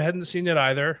 Ellen, you hadn't seen it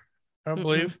either. I don't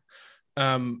believe.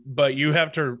 But you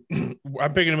have to.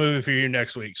 I'm picking a movie for you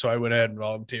next week, so I went ahead and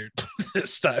volunteered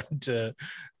this time to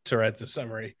write the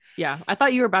summary. Yeah, I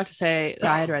thought you were about to say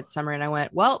that I had read the summary, and I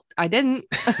went, "Well, I didn't."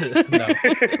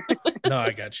 No,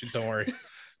 I got you. Don't worry.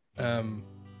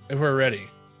 If we're ready.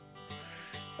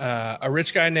 A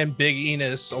rich guy named Big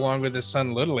Enos, along with his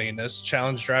son Little Enos,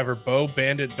 challenged driver Bo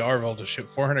Bandit Darville to ship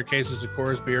 400 cases of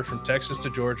Coors beer from Texas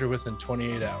to Georgia within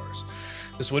 28 hours.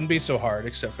 This wouldn't be so hard,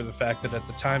 except for the fact that at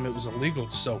the time it was illegal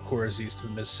to sell Coors east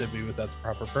of Mississippi without the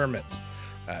proper permits.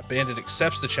 Bandit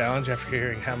accepts the challenge after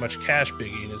hearing how much cash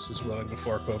Big Enos is willing to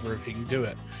fork over if he can do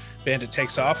it. Bandit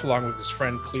takes off along with his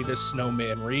friend Cletus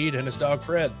Snowman Reed and his dog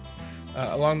Fred.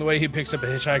 Along the way, he picks up a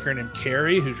hitchhiker named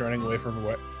Carrie, who's running away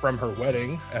from her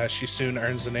wedding. She soon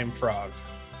earns the name Frog.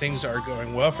 Things are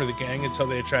going well for the gang until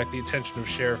they attract the attention of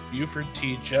Sheriff Buford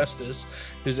T. Justice,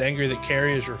 who's angry that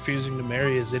Carrie is refusing to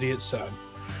marry his idiot son.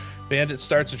 Bandit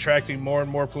starts attracting more and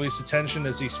more police attention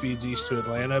as he speeds east to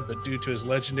Atlanta, but due to his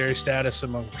legendary status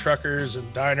among truckers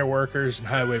and diner workers and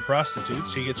highway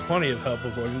prostitutes, he gets plenty of help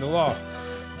avoiding the law.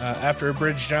 After a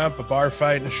bridge jump, a bar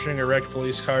fight, and a string of wrecked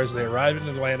police cars, they arrive in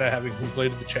Atlanta having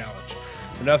completed the challenge.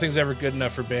 But nothing's ever good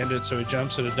enough for Bandit, so he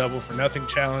jumps at a double for nothing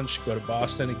challenge, go to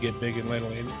Boston and get big in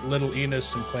Little Enos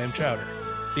some clam chowder.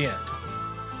 The end.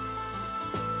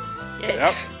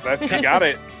 Yep, you got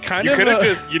it. You could have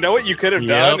just, you know what you could have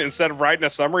done instead of writing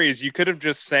a summary is you could have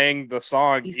just sang the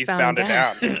song Eastbound and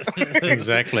Down.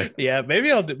 Exactly. Yeah,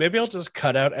 maybe I'll just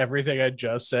cut out everything I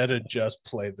just said and just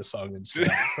play the song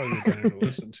instead. Probably better to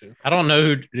listen to. I don't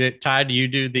know who. Ty, do you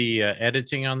do the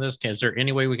editing on this? Is there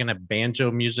any way we can have banjo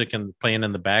music and playing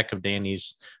in the back of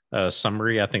Danny's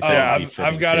summary? I think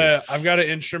I've got an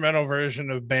instrumental version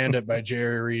of Bandit by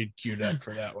Jerry Reed queued up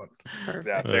for that one. Perfect.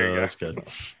 Yeah, there you go. That's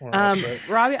good.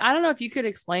 Robbie, I don't know if you could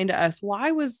explain to us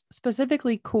why was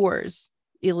specifically Coors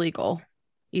illegal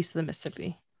east of the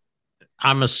Mississippi?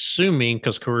 I'm assuming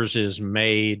because Coors is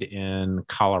made in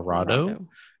Colorado,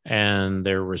 and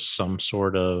there was some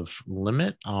sort of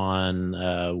limit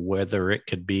on whether it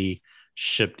could be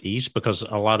shipped east, because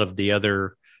a lot of the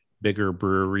other bigger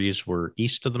breweries were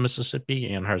east of the Mississippi,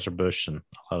 Anheuser-Busch and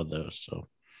a lot of those. So,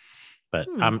 but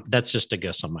that's just a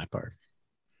guess on my part.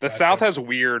 The South has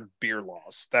weird beer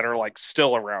laws that are like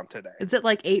still around today. Is it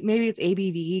like maybe it's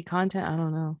ABV content? I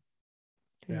don't know.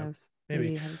 Who knows?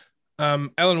 Maybe.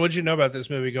 Ellen, what'd you know about this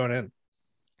movie going in?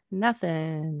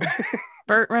 Nothing.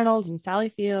 Burt Reynolds and Sally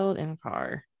Field in a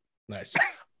car. Nice.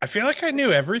 I feel like I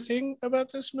knew everything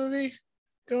about this movie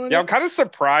going in. Yeah, I'm kind of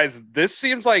surprised. This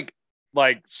seems like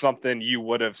something you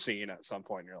would have seen at some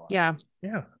point in your life.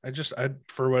 Yeah. I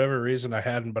for whatever reason I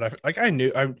hadn't, but I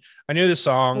knew the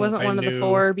song. It wasn't one of the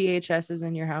 4 VHSs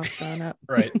in your house growing up.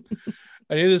 Right.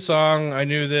 I knew the song. I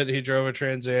knew that he drove a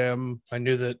Trans Am. I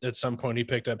knew that at some point he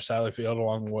picked up Sally Field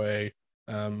along the way.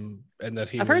 And that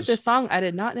I've heard this song. I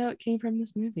did not know it came from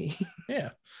this movie. Yeah.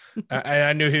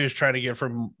 I knew he was trying to get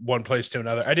from one place to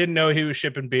another. I didn't know he was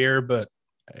shipping beer, but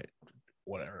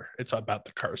whatever. It's about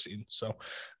the car scene. So,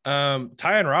 Ty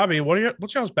and Robbie,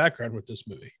 what's y'all's background with this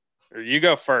movie? You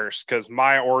go first, because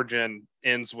my origin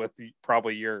ends with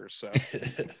probably yours. So,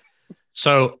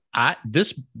 so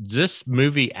this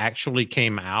movie actually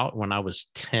came out when I was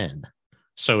 10.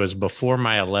 So it was before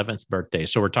my 11th birthday.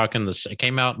 So we're talking it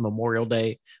came out Memorial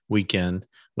Day weekend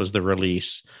was the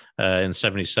release in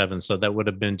 77. So that would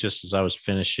have been just as I was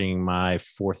finishing my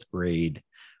 4th grade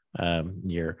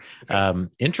year. Okay.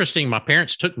 Interesting. My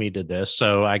parents took me to this.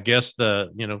 So I guess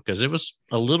because it was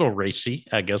a little racy,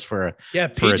 I guess for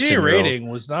PG rating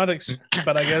was not,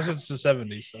 but I guess it's the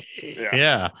 70s. So.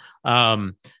 Yeah.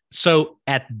 So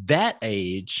at that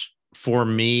age, for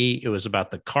me, it was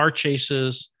about the car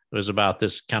chases. It was about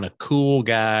this kind of cool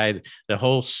guy. The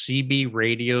whole CB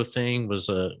radio thing was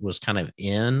kind of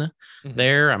in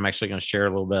there. I'm actually going to share a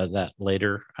little bit of that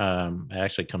later. It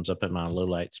actually comes up in my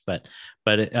lowlights, but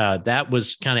that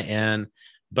was kind of in.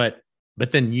 But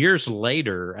then years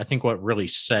later, I think what really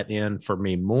set in for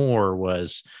me more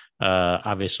was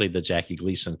obviously the Jackie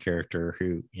Gleason character,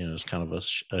 who is kind of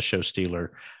a show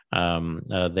stealer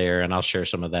there, and I'll share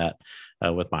some of that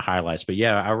with my highlights. But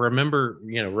yeah, I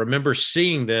remember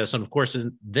seeing this, and of course,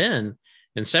 then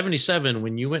in 77,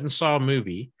 when you went and saw a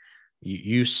movie,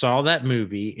 you saw that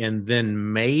movie, and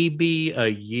then maybe a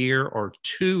year or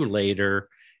 2 later,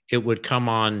 it would come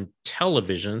on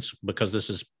televisions, because this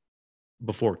is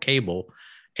before cable,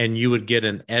 and you would get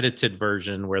an edited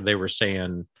version where they were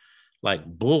saying like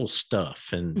bull stuff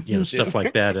and stuff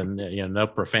like that, and no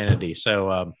profanity.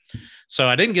 So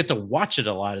I didn't get to watch it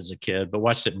a lot as a kid, but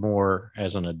watched it more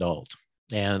as an adult,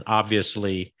 and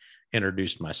obviously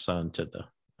introduced my son to the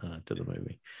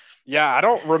movie. Yeah, I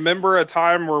don't remember a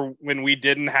time when we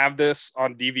didn't have this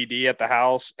on DVD at the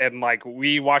house, and like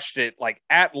we watched it like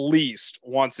at least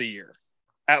once a year,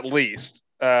 at least.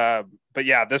 But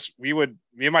yeah, me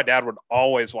and my dad would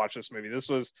always watch this movie.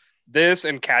 This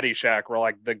and Caddyshack were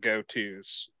like the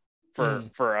go-tos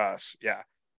for us. Yeah.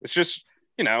 It's just,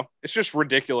 it's just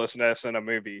ridiculousness in a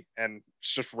movie, and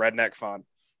it's just redneck fun.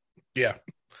 Yeah.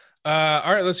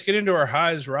 All right, let's get into our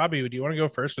highs. Robbie, do you want to go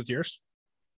first with yours?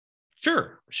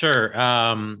 Sure.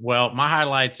 Well, my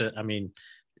highlights,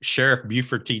 Sheriff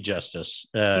Buford T. Justice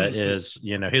is,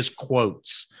 his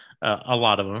quotes, a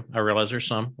lot of them. I realize there's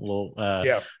some a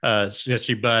little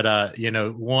sketchy, but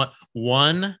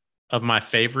one of my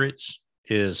favorites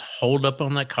is "Hold Up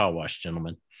on That Car Wash,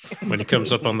 Gentlemen," when he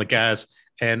comes up on the guys.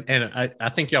 And I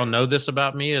think y'all know this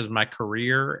about me as my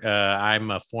career.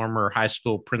 I'm a former high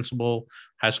school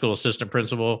assistant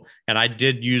principal. And I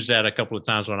did use that a couple of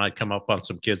times when I'd come up on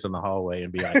some kids in the hallway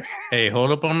and be like, "Hey,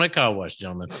 hold up on my car wash,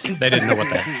 gentlemen." They didn't know what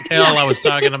the hell I was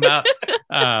talking about.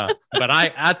 But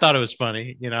I thought it was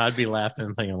funny. I'd be laughing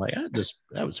and thinking like,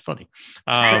 that was funny.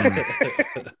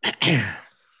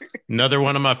 Another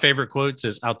one of my favorite quotes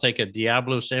is, "I'll take a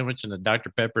Diablo sandwich and a Dr.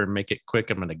 Pepper and make it quick.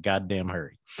 I'm in a goddamn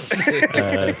hurry."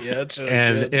 Yeah, that's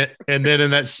really good. And then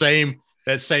in that same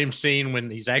scene when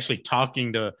he's actually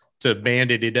talking to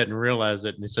Bandit, he doesn't realize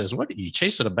it, and he says, "What are you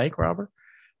chasing, a bank robber?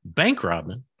 Bank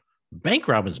robbing? Bank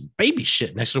robbing's baby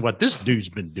shit next to what this dude's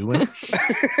been doing."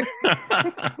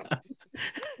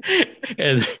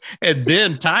 and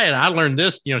then Ty and I learned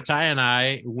this. Ty and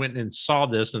I went and saw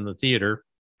this in the theater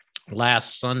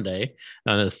last Sunday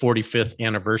on the 45th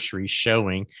anniversary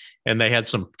showing, and they had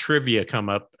some trivia come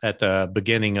up at the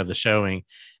beginning of the showing,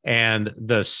 and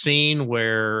the scene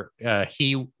where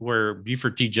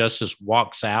Buford T. Justice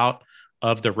walks out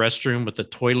of the restroom with the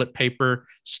toilet paper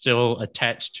still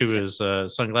attached to his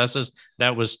sunglasses,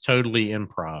 that was totally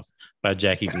improv by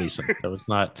Jackie Gleason. That was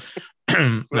not.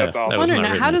 That's awesome. I wonder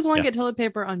now, how does one get toilet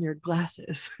paper on your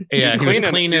glasses? Yeah, he was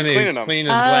cleaning his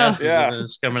glasses, and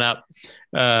it's coming out.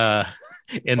 And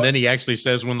then he actually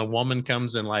says, when the woman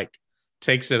comes and like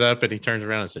takes it up, and he turns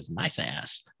around and says, "Nice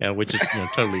ass," which is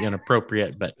totally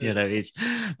inappropriate. But he's.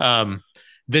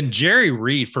 Then Jerry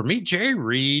Reed, for me, Jerry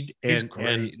Reed He's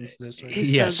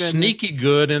sneaky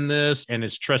good in this, and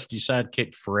his trusty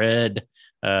sidekick Fred.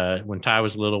 When Ty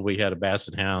was little, we had a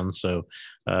Basset Hound, so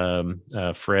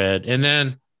Fred, and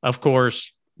then of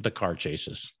course the car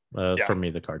chases. For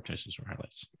me, the car chases were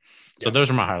highlights. So those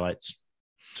are my highlights.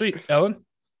 Sweet, Ellen.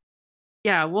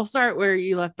 Yeah, we'll start where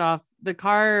you left off. The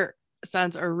car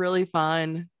stunts are really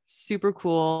fun, super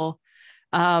cool.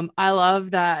 I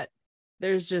love that.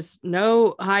 There's just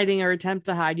no hiding or attempt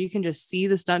to hide. You can just see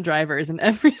the stunt drivers in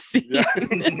every scene. Yeah.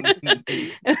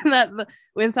 And that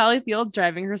when Sally Field's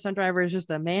driving, her stunt driver is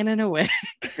just a man in a wig.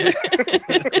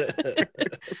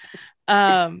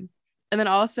 And then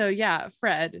also,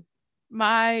 Fred,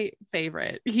 my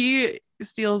favorite. He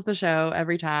steals the show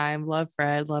every time. Love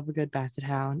Fred. Love a good Basset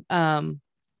Hound.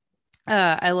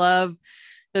 I love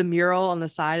the mural on the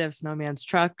side of Snowman's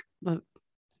truck.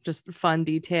 Just fun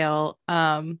detail.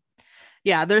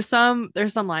 There's some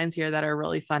lines here that are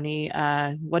really funny.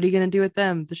 What are you gonna do with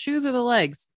them? The shoes or the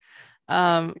legs?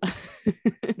 I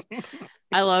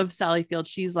love Sally Field.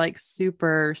 She's like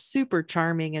super, super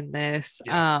charming in this.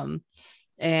 Yeah.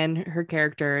 And her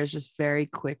character is just very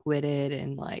quick-witted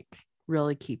and like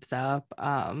really keeps up.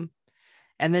 And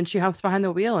then she hops behind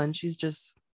the wheel and she's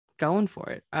just going for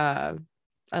it. I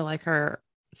like her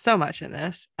so much in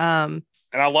this. And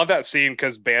I love that scene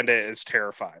because Bandit is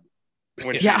terrified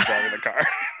when she's driving the car.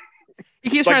 He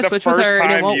keeps trying to switch with her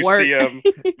and it won't work.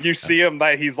 You see him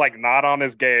that he's like not on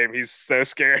his game. He's so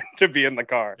scared to be in the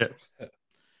car. Yeah.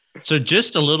 So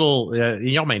just a little,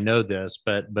 y'all may know this,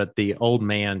 but the old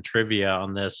man trivia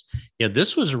on this.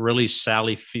 This was really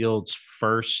Sally Field's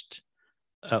first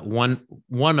one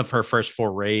of her first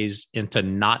forays into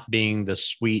not being the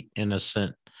sweet,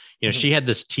 innocent. She had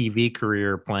this TV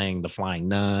career playing The Flying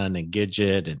Nun and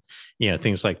Gidget and,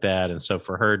 things like that. And so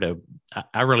for her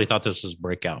I really thought this was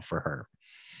breakout for her.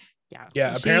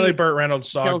 Yeah. Apparently Burt Reynolds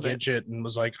saw Gidget and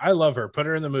was like, "I love her. Put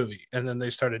her in the movie." And then they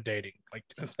started dating like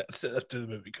after the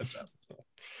movie comes out.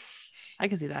 I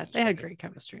can see that. They had great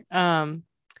chemistry. I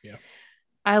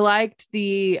liked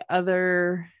the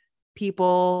other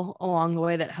people along the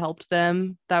way that helped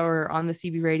them that were on the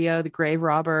CB radio, the grave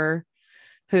robber,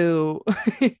 who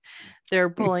they're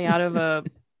pulling out of a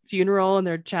funeral and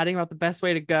they're chatting about the best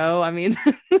way to go. I mean,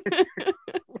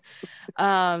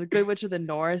 Good Witch of the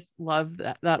North, love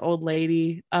that old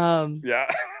lady. Everyone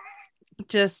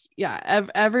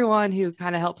who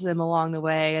kind of helps them along the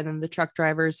way, and then the truck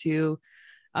drivers who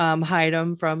hide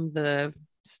them from the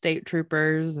state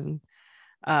troopers, and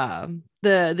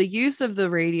the use of the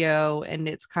radio and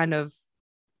it's kind of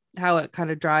how it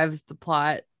kind of drives the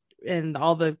plot and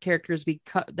all the characters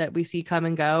that we see come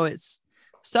and go. It's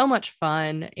so much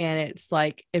fun, and it's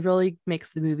like it really makes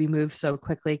the movie move so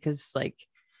quickly because like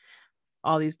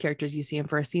all these characters, you see them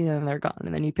for a scene and then they're gone,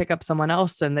 and then you pick up someone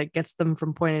else and that gets them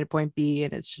from point A to point B,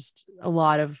 and it's just a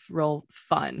lot of real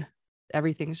fun.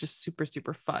 Everything's just super,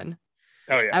 super fun.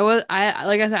 Oh yeah. I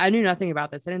like I said, I knew nothing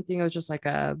about this. I didn't think it was just like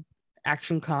a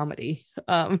action comedy.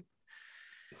 And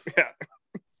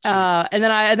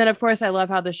then of course I love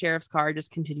how the sheriff's car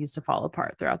just continues to fall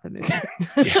apart throughout the movie.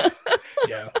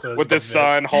 With his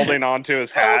son holding on to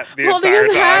his hat the holding entire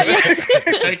his time. hat.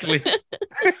 Exactly.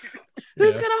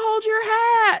 Who's gonna hold your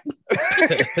hat?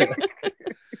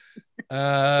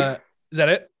 Is that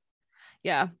it?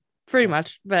 Yeah, pretty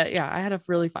much. But yeah, I had a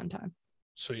really fun time.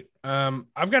 Sweet.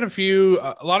 I've got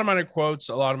a lot of mine are quotes.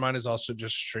 A lot of mine is also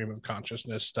just stream of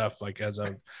consciousness stuff. Like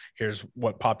here's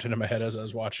what popped into my head as I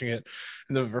was watching it.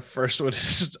 And the first one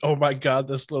is, "Oh my God,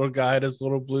 this little guy in his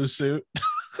little blue suit."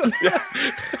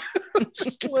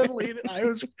 Literally, I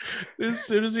was, as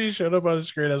soon as he showed up on the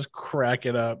screen, I was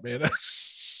cracking up, man.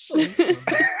 So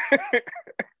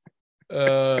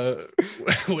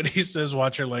when he says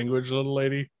 "watch your language, little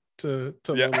lady" to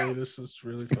little lady, this is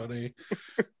really funny.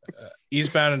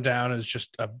 Eastbound and Down is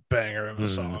just a banger of a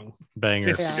song. Banger.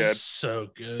 It's good. So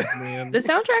good, man. The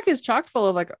soundtrack is chock full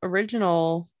of like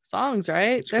original songs,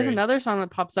 right? It's There's great. Another song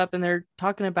that pops up and they're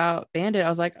talking about Bandit. I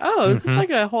was like, oh, is this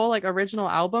like a whole like original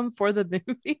album for the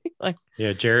movie? Like,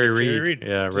 yeah, Jerry Reed.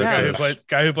 Yeah,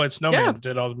 guy who played Snowman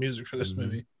did all the music for this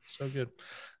movie. So good.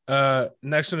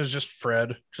 Next one is just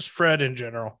Fred in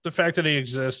general. The fact that he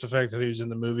exists, the fact that he was in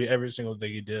the movie, every single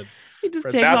thing he did. He just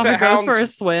takes off and goes for a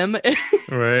swim.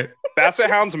 Right. Basset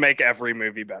Hounds make every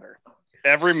movie better.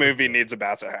 Every movie needs a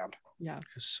Basset Hound. Yeah.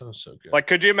 It's so good. Like,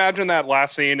 could you imagine that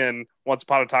last scene in Once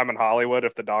Upon a Time in Hollywood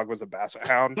if the dog was a Basset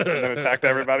Hound and then attacked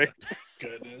everybody?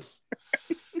 Goodness.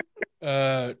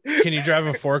 Can you drive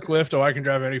a forklift? Oh, I can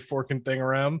drive any forking thing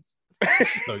around.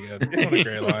 So good. What a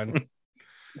great line.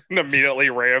 And immediately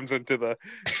rams into the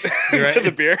into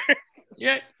the beer.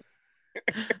 Yeah.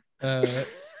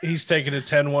 He's taking a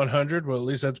 10-100. Well, at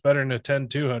least that's better than a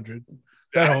 10-200.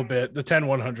 That whole bit, the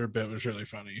 10-100 bit was really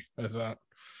funny, I thought.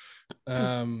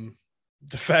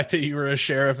 The fact that you were a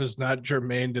sheriff is not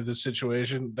germane to the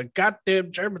situation. The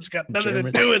goddamn Germans got nothing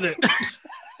to do with it.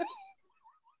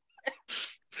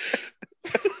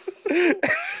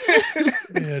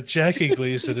 Yeah, Jackie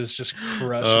Gleason is just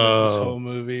crushing this whole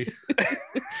movie.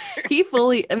 He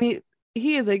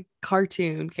is a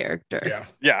cartoon character.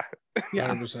 Yeah.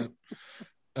 100%.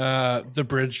 The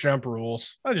bridge jump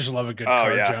rules. I just love a good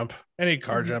car jump. Any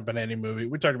car jump in any movie.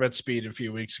 We talked about Speed a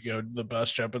few weeks ago, the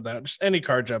bus jump and that. Just any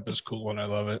car jump is cool and I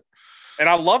love it. And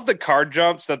I love the car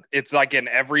jumps that it's like in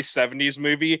every 70s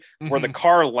movie where the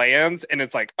car lands and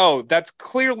it's like, oh, that's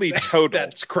clearly total.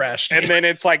 That's crashed. And then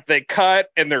it's like they cut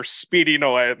and they're speeding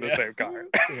away in the same car.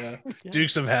 Yeah.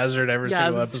 Dukes of Hazzard every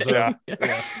single episode.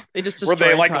 Yeah. They just where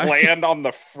they like cars. land on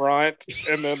the front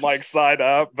and then like slide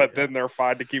up, but then they're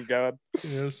fine to keep going.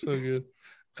 Yeah, so good.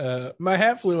 My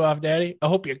hat flew off, Daddy. I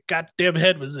hope your goddamn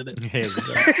head was in it.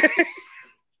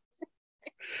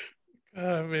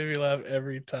 Made me laugh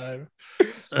every time.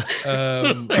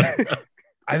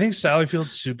 I think Sally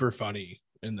Field's super funny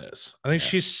in this. I think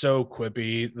she's so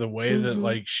quippy. The way that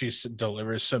like she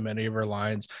delivers so many of her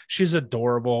lines, she's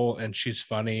adorable and she's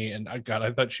funny. And I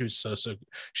thought she was so.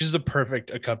 She's the perfect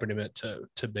accompaniment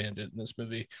to Bandit in this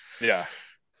movie. Yeah.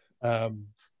 And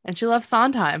she loves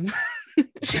Sondheim.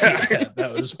 Yeah,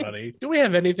 that was funny. Do we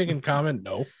have anything in common?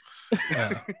 No.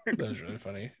 That was really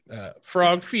funny.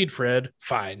 Frog, feed Fred.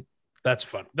 Fine. That's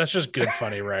fun. That's just good,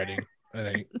 funny writing, I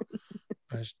think.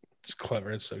 It's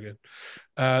clever. It's so good.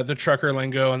 The trucker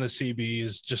lingo and the CB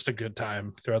is just a good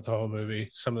time throughout the whole movie.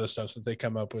 Some of the stuff that they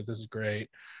come up with is great.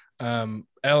 Ellen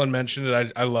mentioned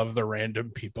it. I love the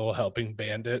random people helping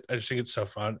Bandit. I just think it's so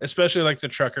fun, especially like the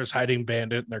truckers hiding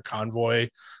Bandit in their convoy.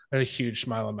 I had a huge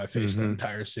smile on my face the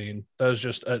entire scene. That was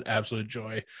just an absolute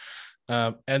joy.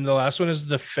 And the last one is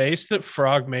the face that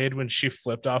Frog made when she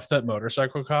flipped off that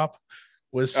motorcycle cop.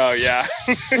 Was so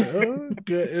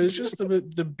good. It was just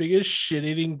the biggest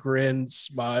shit-eating grin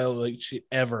smile like she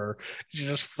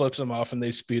just flips them off and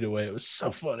they speed away. It was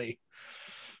so funny.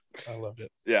 I loved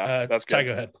it. Yeah, that's good. Ty,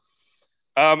 go ahead.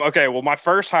 Okay, well, my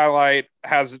first highlight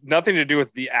has nothing to do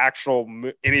with the actual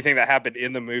anything that happened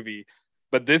in the movie,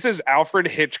 but this is Alfred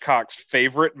Hitchcock's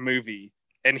favorite movie,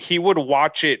 and he would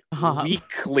watch it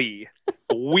weekly.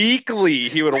 Weekly,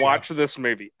 he would watch this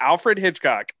movie. Alfred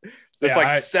Hitchcock.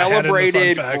 This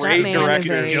celebrated great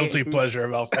director. Guilty pleasure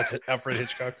of Alfred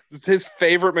Hitchcock. It's his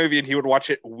favorite movie, and he would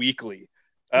watch it weekly,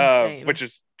 which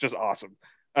is just awesome.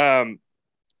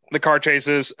 The car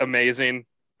chases, amazing.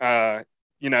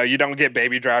 You don't get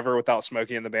Baby Driver without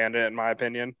Smokey and the Bandit, in my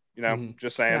opinion.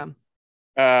 Just saying.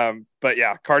 Yeah. But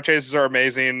yeah, car chases are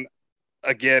amazing.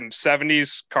 Again,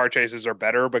 70s car chases are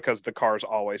better because the cars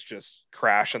always just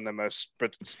crash in the most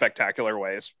spectacular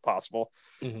ways possible.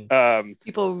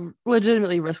 People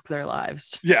legitimately risk their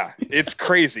lives. Yeah, it's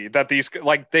crazy that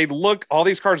all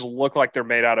these cars look like they're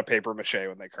made out of paper mache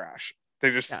when they crash. They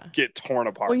just get torn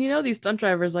apart. Well, these stunt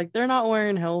drivers, like, they're not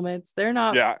wearing helmets. They're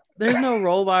not. Yeah. There's no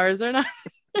roll bars. They're not.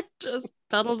 They're just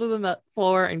pedal to the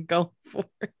floor and go for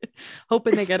it,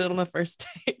 hoping they get it on the first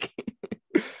take.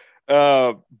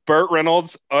 Burt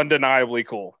Reynolds, undeniably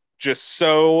cool. Just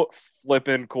so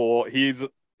flippin' cool.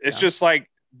 It's just like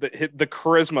the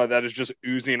charisma that is just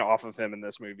oozing off of him in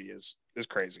this movie is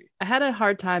crazy. I had a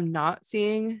hard time not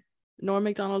seeing Norm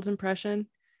Macdonald's impression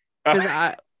because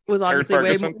I was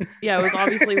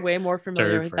obviously way more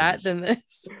familiar with that than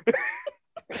this.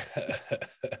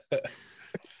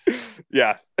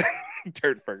 Yeah,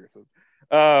 Turd Ferguson.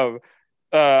 I'll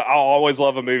always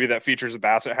love a movie that features a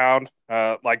basset hound.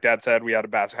 Like Dad said, we had a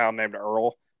basset hound named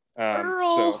Earl.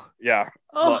 Earl. So yeah,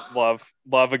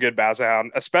 love a good basset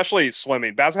hound, especially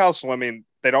swimming. Basset hound swimming,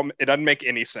 it doesn't make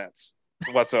any sense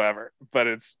whatsoever, but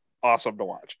it's awesome to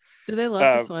watch. Do they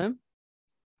love to swim?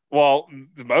 Well,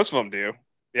 most of them do.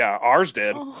 Yeah, ours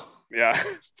did. Yeah,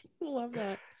 love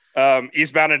that.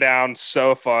 Eastbound and Down,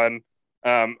 so fun.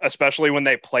 Especially when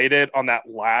they played it on that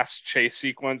last chase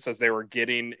sequence as they were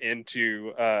getting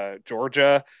into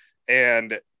Georgia,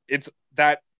 and it's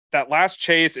that last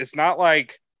chase. It's not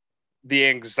like the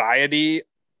anxiety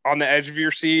on the edge of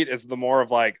your seat is the more of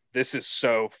like, this is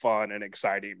so fun and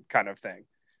exciting kind of thing.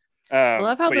 I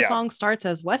love how the song starts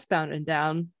as Westbound and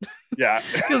Down. Yeah,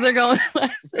 because they're going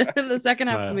west, and in the second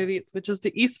half of the movie it switches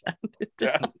to Eastbound and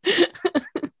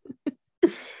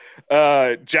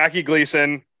Down. Jackie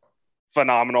Gleason,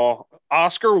 phenomenal,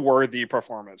 Oscar worthy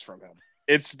performance from him.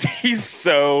 He's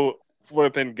so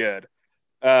flipping good.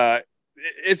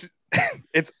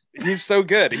 He's so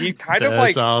good. He kind of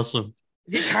like awesome.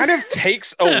 He kind of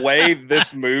takes away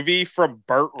this movie from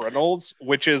Burt Reynolds,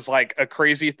 which is like a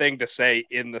crazy thing to say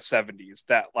in the 70s,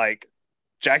 that like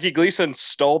Jackie Gleason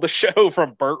stole the show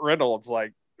from Burt Reynolds.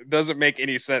 Like, it doesn't make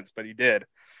any sense, but he did.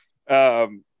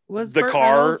 Was Burt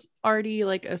Reynolds already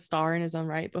like a star in his own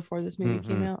right before this movie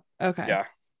came out? Okay. Yeah.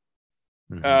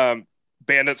 Mm-hmm.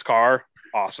 Bandit's car,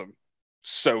 awesome.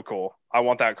 So cool. I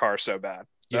want that car so bad.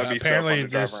 That'd be so fun to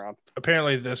drive around.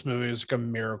 Apparently this movie is like a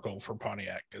miracle for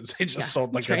Pontiac, because they just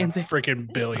sold like a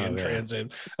freaking billion Trans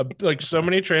Ams. Like so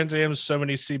many Trans Ams, so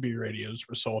many CB radios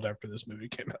were sold after this movie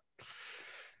came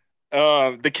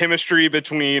out. The chemistry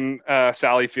between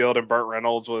Sally Field and Burt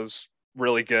Reynolds was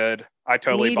really good. I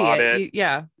totally bought it.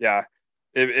 Yeah.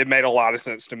 It made a lot of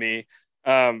sense to me.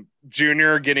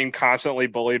 Junior getting constantly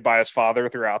bullied by his father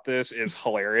throughout this is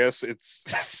hilarious. It's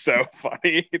so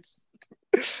funny.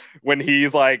 When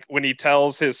he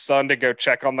tells his son to go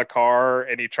check on the car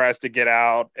and he tries to get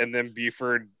out, and then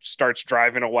Buford starts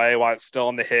driving away while it's still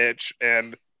in the hitch,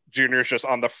 and Junior's just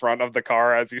on the front of the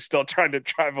car as he's still trying to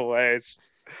drive away.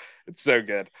 It's so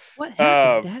good. What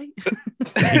happened,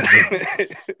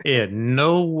 Daddy? Yeah,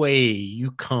 no way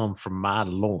you come from my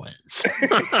loins.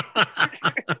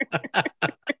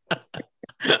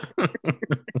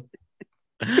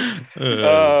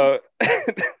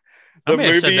 I may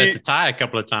have said that to Ty a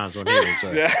couple of times when he was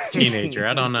a teenager.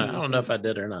 I don't know if I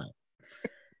did or not.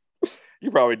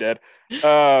 You probably did.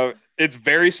 It's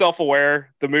very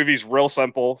self-aware. The movie's real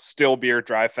simple. Steal beer,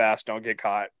 drive fast, don't get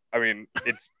caught. I mean,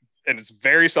 it's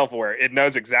very self-aware. It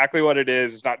knows exactly what it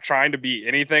is. It's not trying to be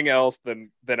anything else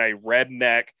than a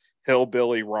redneck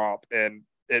hillbilly romp, and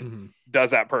it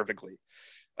does that perfectly.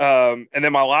 And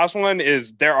then my last one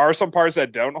is, there are some parts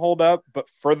that don't hold up, but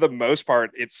for the most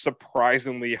part, it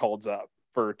surprisingly holds up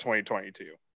for 2022.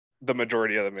 The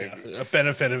majority of the movie. A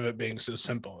benefit of it being so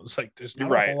simple is like there's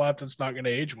not a whole lot that's not going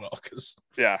to age well, because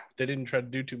they didn't try to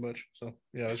do too much. So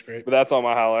yeah, it was great. But that's all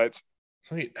my highlights.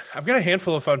 Sweet. I've got a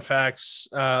handful of fun facts.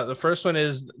 The first one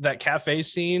is that cafe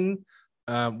scene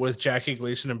with Jackie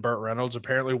Gleason and Burt Reynolds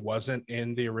apparently wasn't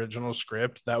in the original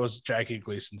script. That was Jackie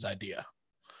Gleason's idea.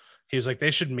 He was like,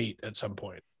 they should meet at some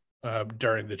point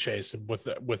during the chase, with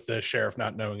the sheriff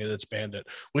not knowing it's Bandit,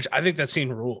 which I think that scene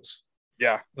rules.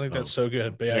 Yeah, I think that's so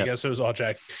good. But I guess it was all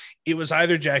Jackie. It was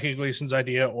either Jackie Gleason's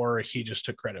idea or he just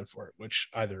took credit for it, which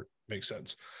either makes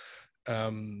sense.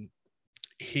 This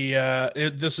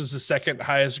is the second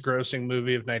highest grossing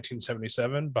movie of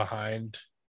 1977, behind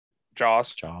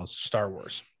Jaws, Star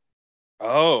Wars.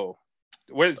 Oh,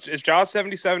 is Jaws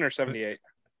 77 or 78?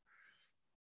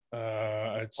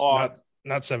 It's not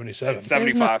 77. It's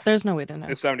 75. There's no way to know.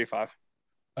 It's 75.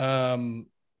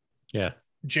 Yeah.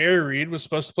 Jerry Reed was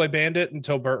supposed to play Bandit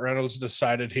until Burt Reynolds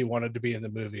decided he wanted to be in the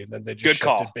movie, and then they just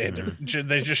shifted Bandit. Mm-hmm.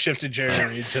 They just shifted Jerry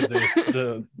Reed to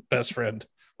the best friend,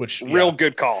 which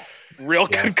good call.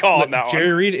 Good call on that one.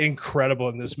 Jerry Reed, incredible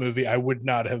in this movie. I would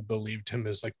not have believed him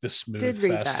as like the smooth,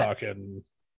 fast talking.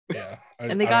 Yeah.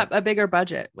 And they got a bigger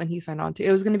budget when he signed on to.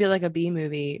 It was going to be like a B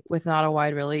movie with not a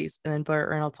wide release. And then Burt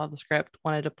Reynolds saw the script,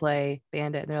 wanted to play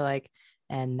Bandit, and they're like,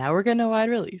 and now we're getting a wide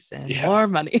release and more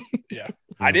money. Yeah.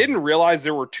 I didn't realize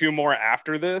there were two more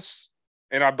after this.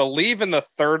 And I believe in the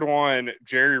third one,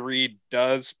 Jerry Reed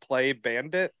does play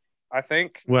Bandit, I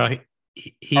think. Well,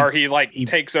 he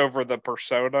takes over the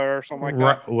persona or something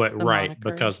like that. Right,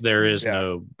 because there is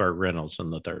no Burt Reynolds in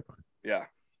the third one. Yeah.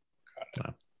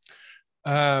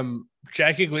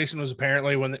 Jackie Gleason was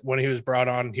apparently, when he was brought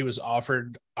on, he was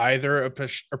offered either a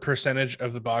percentage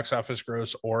of the box office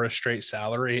gross or a straight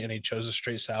salary, and he chose a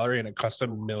straight salary, and it cost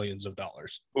him millions of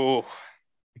dollars. Oh,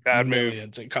 Bad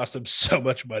millions. It cost him so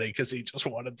much money because he just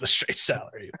wanted the straight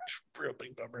salary. Real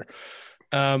big bummer.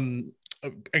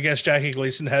 I guess Jackie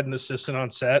Gleason had an assistant on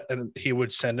set, and he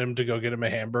would send him to go get him a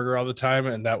hamburger all the time,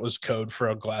 and that was code for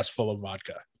a glass full of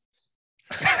vodka.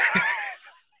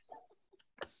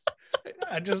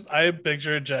 I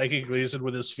picture Jackie Gleason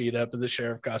with his feet up in the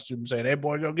sheriff costume saying, "Hey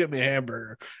boy, go get me a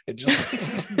hamburger." And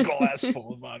just glass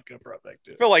full of vodka brought back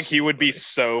to it. I feel like he would be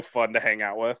so fun to hang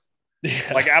out with.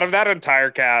 Yeah. Like out of that entire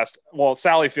cast, well,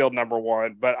 Sally Field number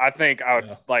one, but I think I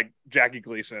would like Jackie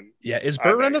Gleason. Yeah, is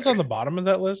Burt Reynolds on the bottom of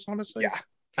that list, honestly? Yeah.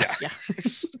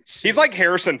 He's like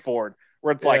Harrison Ford,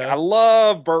 where it's like, I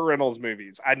love Burt Reynolds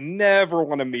movies. I never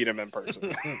want to meet him in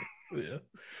person.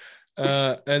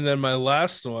 And then my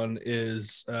last one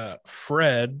is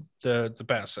Fred, the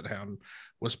Basset Hound,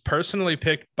 was personally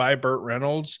picked by Burt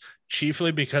Reynolds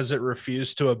chiefly because it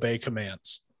refused to obey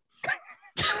commands.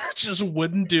 Just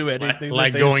wouldn't do anything.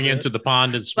 Like going into the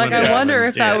pond and swimming. Like I wonder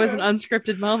if that was an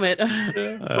unscripted moment.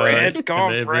 Fred, come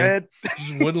on, Fred.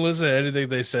 Just wouldn't listen to anything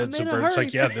they said. So Bert's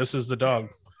like, yeah, this is the dog.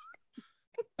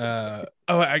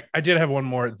 I did have one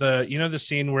more. The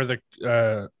scene where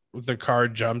the car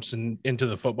jumps into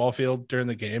the football field during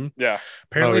the game. Yeah.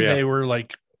 Apparently they were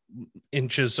like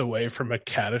inches away from a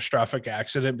catastrophic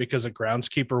accident because a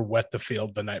groundskeeper wet the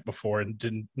field the night before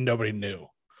and nobody knew.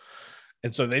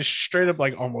 And so they straight up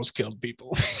like almost killed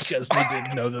people because they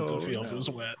didn't know that the field was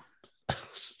wet.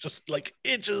 It's just like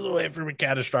inches away from a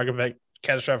catastrophic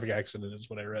accident is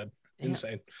what I read. Yeah.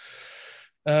 Insane.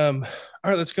 All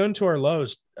right, let's go into our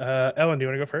lows. Ellen, do you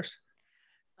want to go first?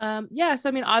 So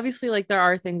I mean, obviously, like there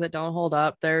are things that don't hold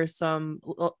up. There's some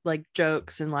like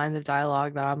jokes and lines of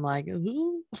dialogue that I'm like,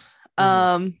 ooh.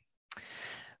 I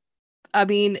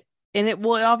mean, and it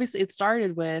obviously it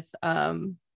started with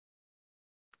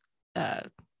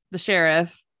the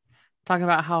sheriff talking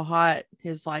about how hot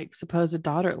his like supposed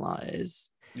daughter-in-law is.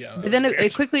 Yeah, but then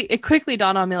it quickly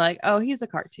dawned on me like, oh, he's a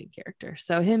cartoon character,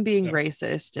 so him being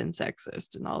racist and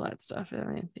sexist and all that stuff. I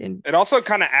mean, it also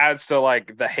kind of adds to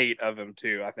like the hate of him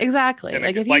too. I think exactly.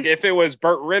 Like if it was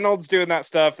Burt Reynolds doing that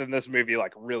stuff, then this movie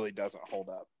like really doesn't hold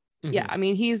up. Yeah, I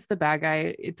mean, he's the bad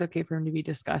guy. It's okay for him to be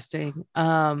disgusting.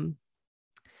 I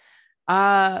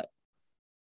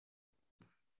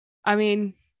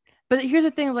mean, but here's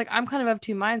the thing: is like I'm kind of of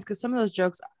two minds because some of those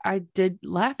jokes I did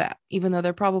laugh at, even though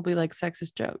they're probably like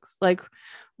sexist jokes. Like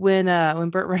when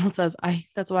Burt Reynolds says,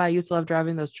 "That's why I used to love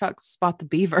driving those trucks, spot the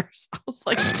beavers." I was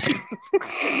like, Jesus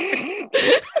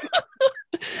Christ.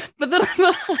 But then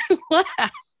I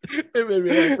laughed. It made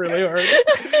me laugh really hard.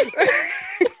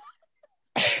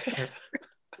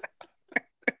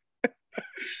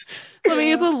 So, I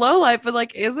mean, it's a low light, but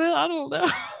like, is it? I don't know.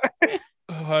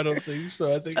 Oh, I don't think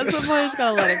so. I think at some point I just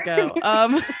gotta let it go.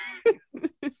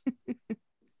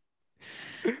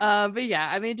 But yeah,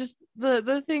 I mean, just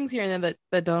the things here and there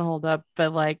that don't hold up,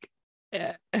 but like,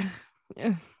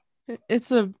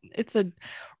 it's a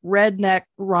redneck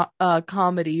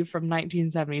comedy from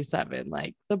 1977.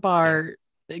 Like the bar,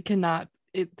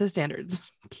 the standards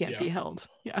can't be held.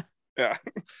 Yeah.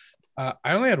 I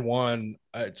only had one.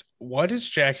 What is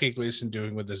Jackie Gleason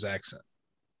doing with his accent?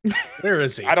 Where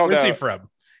is he? I don't know. Where's he from?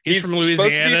 He's from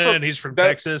Louisiana and he's from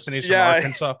Texas and he's from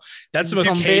Arkansas. That's the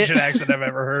most Cajun accent I've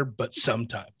ever heard, but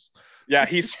sometimes. Yeah,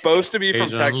 he's supposed to be from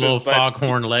Texas. Little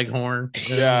foghorn, leghorn.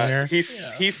 Yeah, he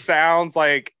sounds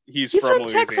like he's from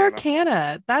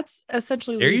Texarkana. That's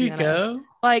essentially Louisiana. There you go.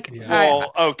 Like,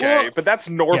 but that's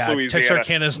North Louisiana.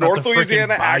 Texarkana's not North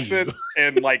Louisiana accent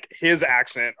and like his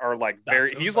accent are like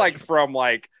very. He's like from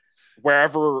like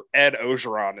wherever Ed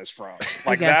Ogeron is from.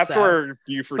 Like that's where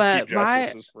Buford Chief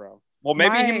Justice is from. Well,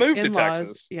 maybe he moved to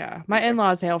Texas. Yeah, my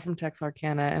in-laws hail from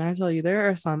Texarkana, and I tell you, there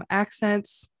are some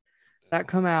accents that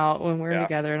come out when we're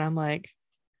together, and I'm like,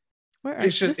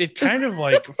 it kind of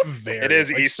like varies. It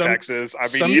is like East Texas. I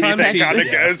mean, he kind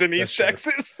of goes in East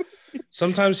Texas.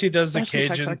 Sometimes he does the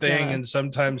Cajun thing, and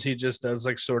sometimes he just does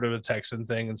like sort of a Texan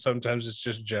thing, and sometimes it's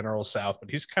just general South.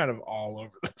 But he's kind of all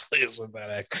over the place with that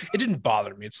act. It didn't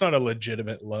bother me. It's not a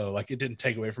legitimate low. Like it didn't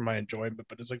take away from my enjoyment.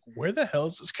 But it's like, where the hell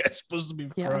is this guy supposed to be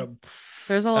from?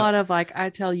 There's a lot of like, I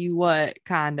tell you what,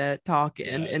 kind of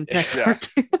talking in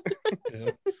Texarkana.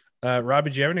 Rob,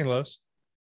 did you have any lows?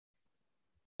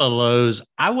 Lows.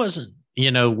 I wasn't.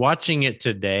 Watching it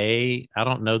today, I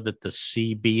don't know that the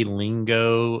CB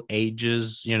lingo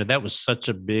ages, that was such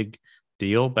a big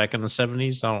deal back in the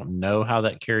 70s. I don't know how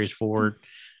that carries forward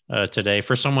today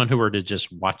for someone who were to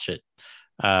just watch it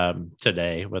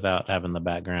today without having the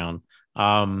background.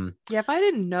 If I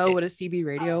didn't know what a CB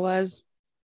radio was,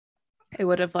 it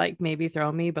would have like maybe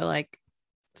thrown me, but like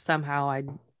somehow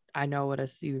I know what a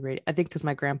CB radio. I think because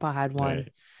my grandpa had one. Right.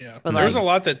 Yeah, but there was a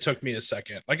lot that took me a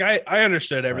second. Like I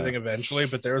understood everything Right. eventually,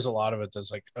 but there was a lot of it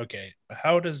that's like, okay,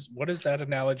 what is that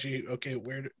analogy? Okay,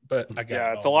 weird, but I got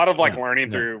Yeah, it it's a all lot of like Yeah. learning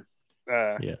Yeah. through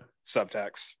Yeah.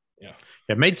 subtext.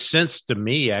 It made sense to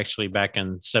me actually back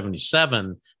in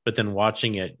 77, but then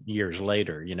watching it years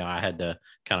later, I had to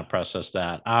kind of process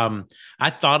that. I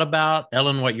thought about,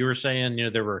 Ellen, what you were saying.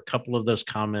 There were a couple of those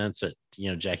comments that,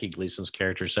 Jackie Gleason's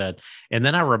character said. And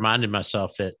then I reminded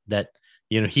myself that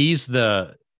he's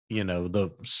the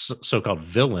so-called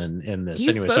villain in this.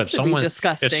 He's anyway, supposed to be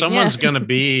disgusting. if someone's going to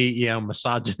be,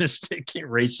 misogynistic,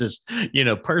 racist,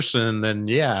 person, then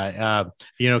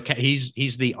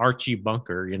he's the Archie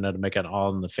Bunker, to make an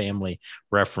All in the Family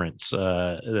reference.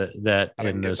 That I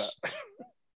didn't in get this. that.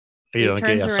 He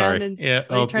turns around and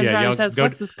says, go,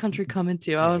 "What's this country coming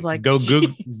to?" I was like, "Go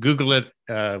Google it,"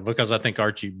 because I think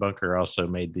Archie Bunker also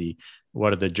made the "What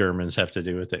do the Germans have to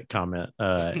do with it?" comment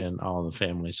in All in the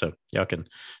Family. So y'all can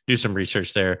do some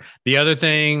research there. The other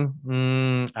thing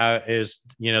is,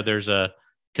 there's a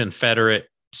Confederate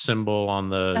symbol on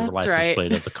the license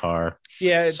plate of the car.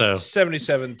 Yeah, so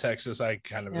 77 Texas, I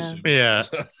kind of assumed. Yeah,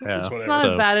 so yeah. It's not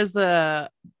as bad as the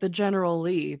General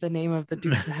Lee, the name of the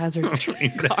Dukes of Hazzard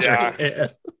car. Yeah.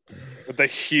 With the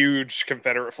huge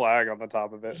Confederate flag on the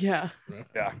top of it. Yeah.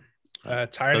 So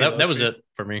that was it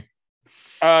for me.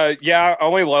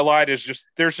 Only low light is just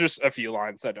there's just a few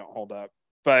lines that don't hold up,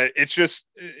 but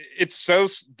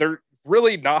they're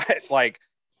really not like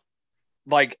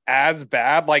as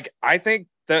bad. Like I think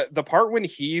the part when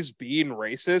he's being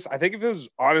racist, I think if it was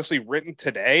honestly written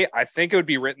today, I think it would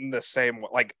be written the same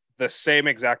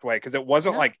exact way, because it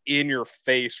wasn't like in your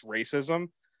face racism.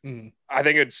 I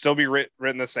think it'd still be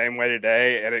written the same way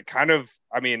today, and it kind of,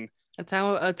 that's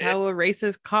how a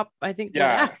racist cop, I think, would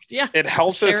act. Yeah, it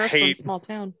helps us hate small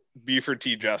town Buford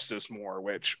T. Justice more,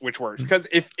 which works, because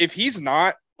if he's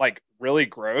not like really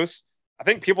gross, I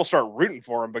think people start rooting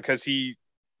for him because he,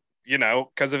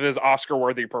 because of his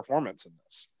Oscar-worthy performance in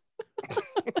this.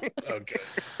 Okay.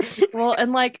 Well,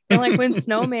 and like when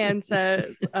Snowman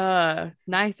says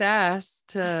nice ass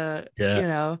to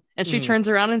and she turns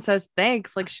around and says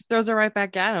thanks, like she throws it right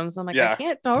back at him. So I'm like, I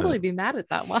can't totally be mad at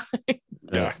that one.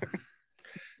 Yeah.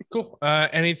 Cool.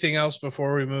 Anything else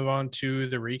before we move on to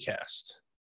the recast?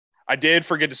 I did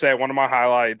forget to say one of my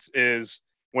highlights is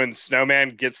when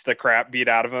Snowman gets the crap beat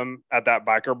out of him at that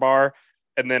biker bar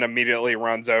and then immediately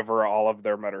runs over all of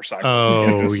their motorcycles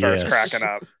and starts cracking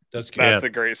up. That's good. That's a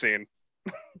great scene.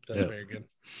 That's very good.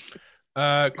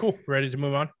 Cool. Ready to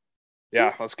move on?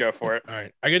 Yeah, let's go for it. All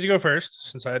right. I get to go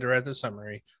first since I had to write the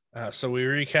summary. So we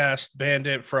recast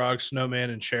Bandit, Frog, Snowman,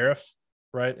 and Sheriff,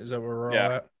 right? Is that where we're all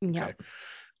at? Yeah. Okay.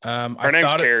 Her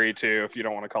name's Carrie, too, if you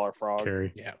don't want to call her Frog.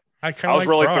 Carrie. Yeah. I was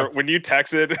really when you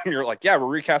texted and you're like, yeah, we're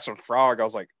recasting Frog. I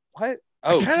was like, what?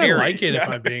 Oh, I kind of like it, if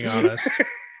I'm being honest.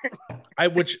 I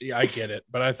get it,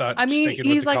 but I thought.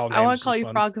 He's like, I want to call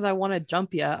you Frog because I want to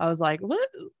jump you. I was like, what?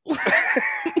 Yeah,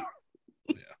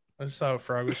 I just thought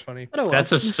Frog was funny. That's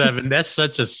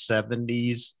such a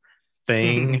 70s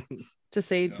thing to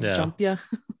say, jump you.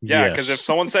 Yeah, because if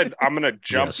someone said I'm gonna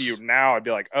jump you now, I'd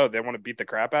be like, oh, they want to beat the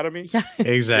crap out of me. Yeah,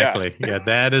 exactly. Yeah,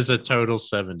 that is a total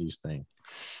 70s thing.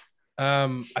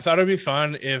 I thought it'd be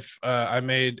fun if I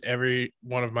made every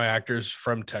one of my actors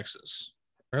from Texas,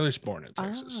 or at least born in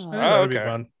Texas. I thought it'd be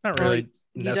fun. Not really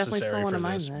necessary for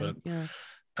this, but yeah.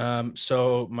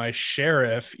 So my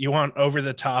sheriff, you want over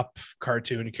the top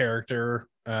cartoon character?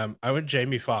 I went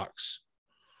Jamie Foxx.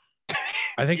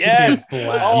 I think he'd be a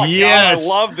blast. Oh God, I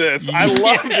love this. I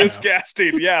love this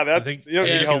casting. Yeah, that's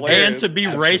hilarious. And to be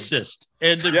racist.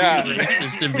 And to be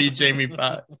racist and be Jamie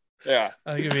Foxx. Yeah,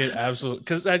 I think it'd be an absolute,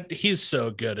 because he's so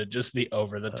good at just the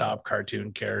over the top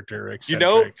cartoon character.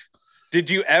 Eccentric. Did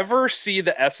you ever see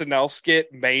the SNL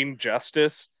skit Maine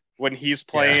Justice when he's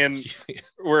playing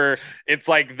where it's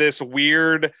like this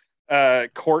weird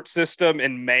court system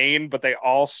in Maine, but they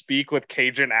all speak with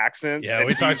Cajun accents? Yeah,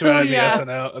 we talked about it in the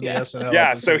SNL.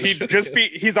 Yeah, so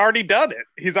he's already done it.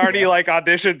 He's already like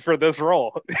auditioned for this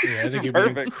role. Yeah, I think he'd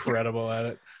be incredible at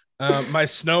it. My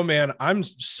Snowman, I'm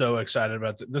so excited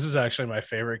about this. This is actually my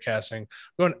favorite casting. I'm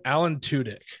going Alan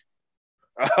Tudyk.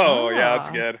 Oh, yeah,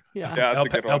 that's good. Yeah, that's a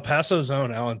good one. El Paso's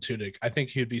own Alan Tudyk. I think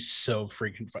he'd be so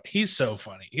freaking funny. He's so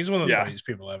funny. He's one of the funniest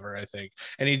people ever, I think.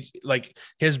 And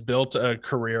he's built a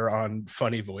career on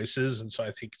funny voices. And so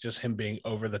I think just him being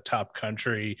over the top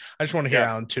country. I just want to hear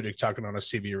Alan Tudyk talking on a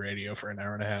CB radio for an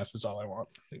hour and a half is all I want.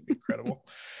 I think it'd be incredible.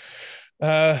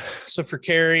 So for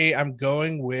Carrie, I'm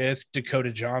going with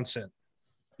Dakota Johnson.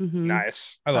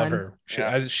 Nice. I love her.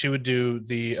 She would do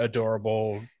the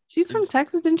adorable She's from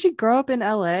Texas. Didn't she grow up in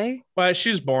LA? Well,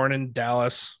 she's born in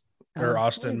Dallas or Oh,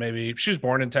 Austin, weird. maybe. She was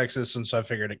born in Texas, and so I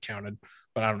figured it counted.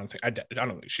 But I don't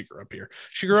think she grew up here.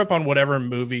 She grew up on whatever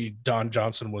movie Don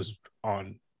Johnson was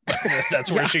on.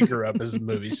 That's where she grew up, as the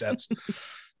movie sets.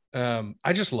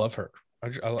 I just love her.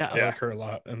 I like her a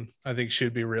lot, and I think she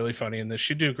would be really funny in this.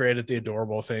 She'd do great at the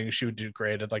adorable thing. She would do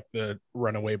great at like the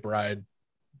runaway bride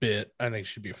bit. I think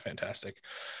she'd be fantastic.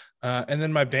 And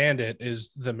then my bandit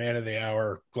is the man of the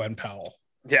hour, Glenn Powell.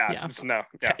 It's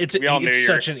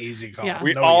such an easy call.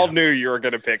 We all knew you were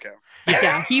going to pick him.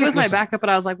 Yeah, he was my backup, but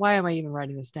I was like, why am I even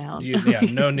writing this down?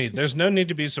 No need. There's no need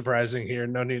to be surprising here.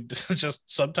 No need to just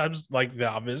sometimes like the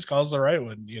obvious calls the right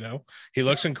one. He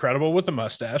looks incredible with a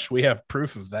mustache. We have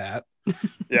proof of that.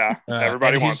 Yeah,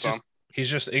 everybody wants him. He's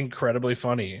just incredibly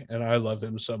funny, and I love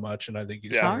him so much. And I think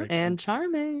he's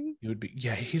charming. He would be.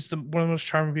 Yeah, he's one of the most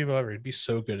charming people ever. He'd be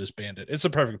so good as Bandit. It's a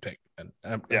perfect pick, and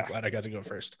I'm glad I got to go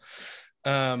first.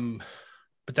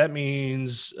 But that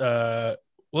means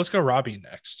let's go Robbie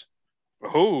next.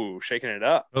 Oh, shaking it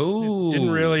up. Oh, didn't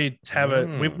really have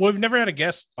we've never had a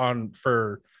guest on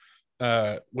for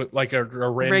with like a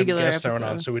random regular guest thrown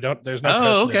on, so there's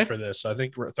no precedent for this. So I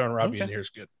think throwing Robbie in here is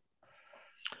good.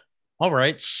 All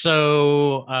right,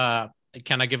 so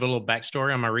can I give a little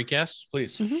backstory on my recast,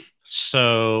 please? Mm-hmm.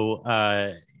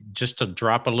 So just to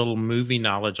drop a little movie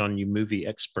knowledge on you movie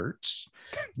experts,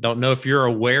 don't know if you're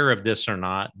aware of this or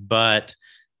not, but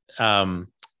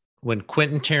when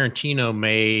Quentin Tarantino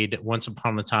made Once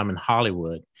Upon a Time in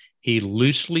Hollywood, he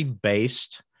loosely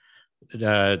based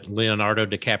Leonardo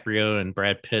DiCaprio and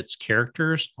Brad Pitt's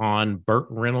characters on Burt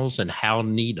Reynolds and Hal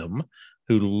Needham,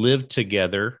 who lived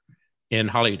together in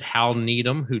Hollywood. Hal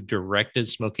Needham, who directed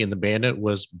Smokey and the Bandit,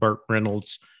 was Burt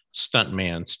Reynolds' stunt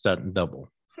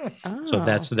double. Oh, so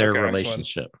that's their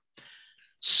relationship.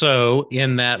 So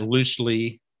in that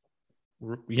loosely,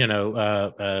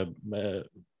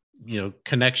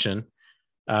 connection,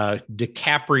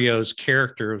 DiCaprio's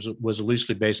character was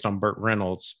loosely based on Burt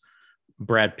Reynolds.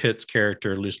 Brad Pitt's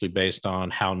character loosely based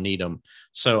on Hal Needham.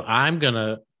 So I'm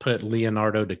gonna put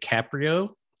Leonardo DiCaprio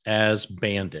as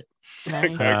Bandit.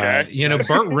 Nice.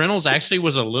 Burt Reynolds actually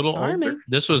was a little older.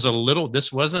 This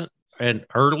wasn't an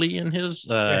early in his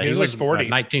he was like 40,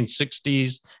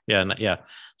 1960s. Yeah.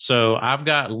 So I've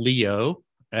got Leo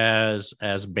as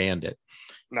Bandit.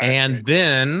 Nice. And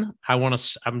then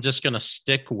I'm just going to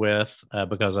stick with,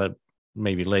 because I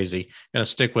may be lazy, going to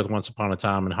stick with Once Upon a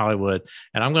Time in Hollywood.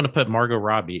 And I'm going to put Margot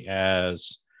Robbie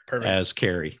as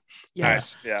Carrie.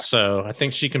 Yes. Yeah. So I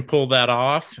think she can pull that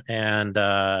off, and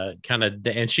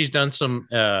and she's done some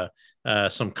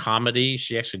comedy.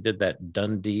 She actually did that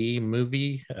Dundee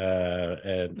movie.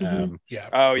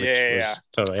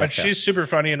 Totally. She's super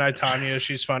funny in I, Tonya.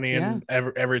 She's funny in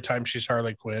every time she's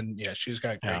Harley Quinn. Yeah, she's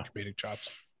got great comedic chops.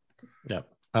 Yep.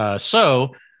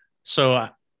 So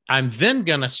I'm then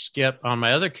going to skip on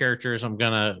my other characters. I'm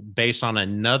going to base on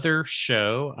another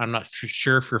show. I'm not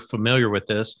sure if you're familiar with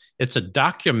this. It's a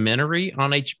documentary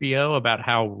on HBO about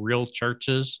how real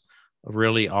churches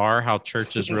really are, how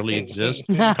churches really exist,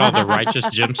 called The Righteous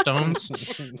Gemstones.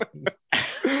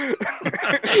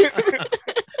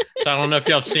 So I don't know if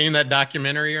y'all have seen that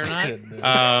documentary or not.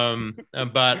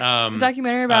 But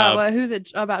documentary about what? Who's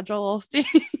it about? Joel Osteen?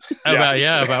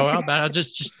 about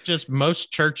just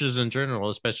most churches in general,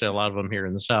 especially a lot of them here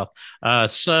in the South.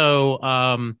 So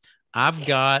I've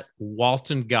got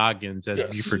Walton Goggins as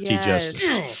Buford T.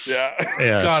 Justice. Yeah.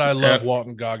 Yes. God, I love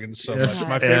Walton Goggins so much.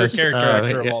 My favorite character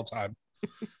actor of all time.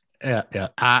 Yeah.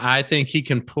 I think he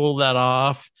can pull that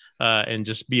off and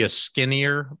just be a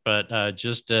skinnier, but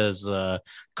just as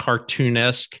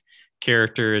cartoonesque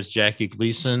character as Jackie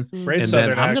Gleason. Great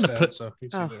Southern accent.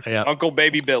 Uncle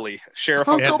Baby Billy, Sheriff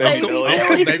Uncle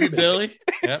Baby Billy.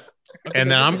 Yep.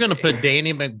 And then I'm going to put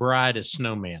Danny McBride as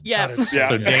Snowman.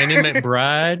 So Danny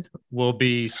McBride will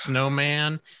be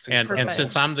Snowman. And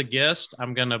since I'm the guest,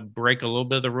 I'm going to break a little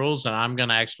bit of the rules, and I'm going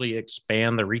to actually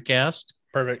expand the recast.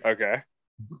 Perfect. Okay.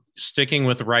 Sticking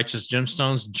with Righteous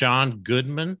Gemstones, John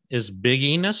Goodman is Big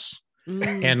Enos.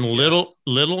 And little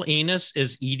Enos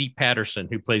is Edie Patterson,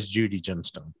 who plays Judy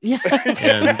Gemstone in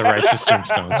The Righteous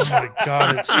Gemstones. Oh my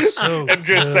God, it's so and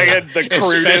just saying the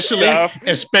crudest stuff.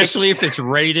 Especially if it's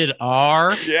rated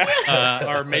R,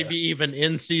 yeah, or maybe even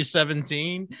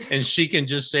NC-17, and she can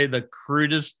just say the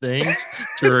crudest things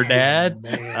to her dad.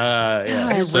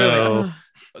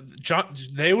 John,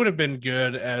 they would have been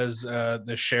good as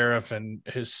the sheriff and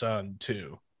his son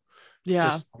too.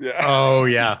 Oh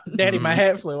yeah. Daddy, my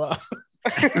hat flew off.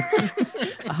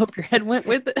 I hope your head went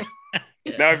with it.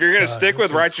 Now, if you're gonna stick with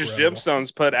that's Righteous incredible.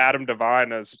 Gemstones, put Adam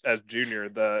Devine as Junior,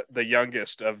 the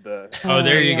youngest of the. Oh,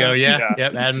 there you go. Yeah. Yeah.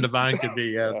 Yep. Adam Devine could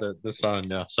be the son.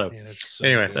 Yeah. So Man, it's so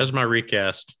anyway, good. that's my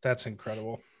recast. That's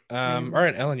incredible. All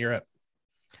right, Ellen, you're up.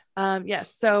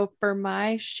 Yes. So for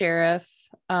my sheriff,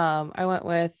 I went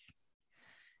with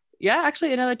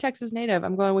actually another Texas native.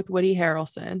 I'm going with Woody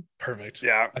Harrelson. Perfect.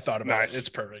 Yeah, I thought about nice. it. It's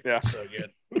perfect. Yeah. It's so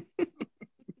good.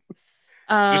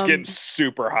 Just getting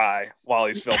super high while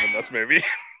he's filming this movie.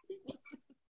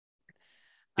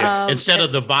 Yeah. Instead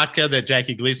of the vodka that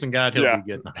Jackie Gleason got, he'll be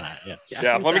getting high. Yeah.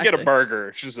 Yeah. Let me get a burger.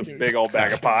 It's just a big old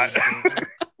bag of pot.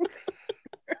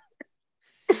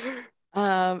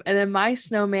 And then my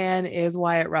snowman is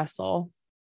Wyatt Russell.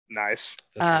 Nice.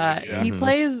 That's really good. He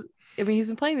plays, I mean, he's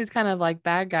been playing these kind of like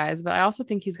bad guys, but I also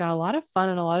think he's got a lot of fun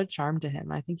and a lot of charm to him.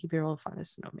 I think he'd be real fun as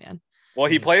Snowman. Well,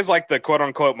 he plays like the quote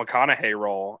unquote McConaughey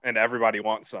role, and everybody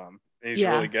wants some. And he's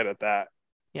really good at that.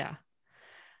 Yeah.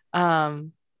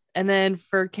 And then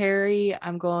for Carrie,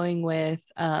 I'm going with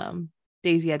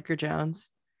Daisy Edgar Jones.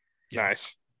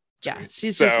 Nice. Yeah,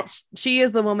 she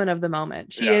is the woman of the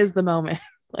moment. She is the moment.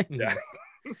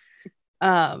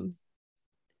 And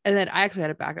then I actually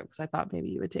had a backup because I thought maybe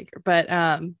you would take her. But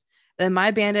then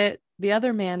my bandit, the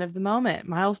other man of the moment,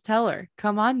 Miles Teller.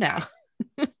 Come on now.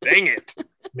 Dang it.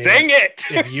 Man, dang it.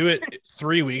 If you had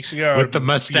 3 weeks ago with the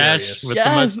mustache, the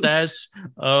mustache.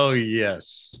 Oh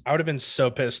yes. I would have been so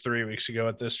pissed 3 weeks ago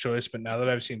at this choice, but now that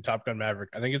I've seen Top Gun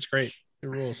Maverick, I think it's great. It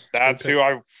rules. That's who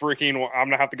I'm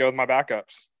gonna have to go with my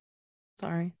backups.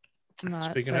 Sorry.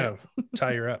 Speaking of,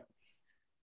 Ty, you're up.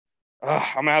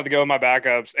 I'm gonna have to go with my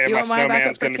backups, and my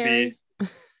snowman's gonna be.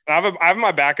 I have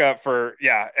my backup for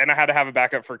and I had to have a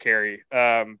backup for Carrie.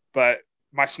 But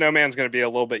my snowman's gonna be a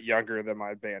little bit younger than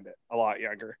my bandit, a lot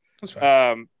younger. That's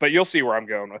fine. But you'll see where I'm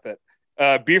going with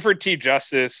it. Buford T.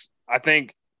 Justice, I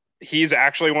think he's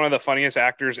actually one of the funniest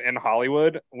actors in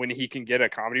Hollywood when he can get a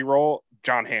comedy role.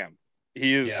 John Hamm,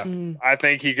 he is. I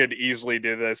think he could easily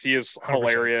do this. He is 100%.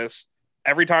 Hilarious.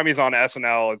 Every time he's on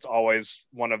SNL, it's always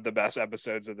one of the best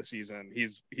episodes of the season.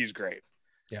 He's great.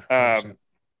 Yeah. 100%.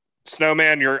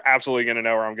 Snowman, you're absolutely going to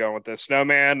know where I'm going with this.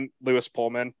 Snowman, Lewis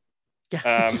Pullman.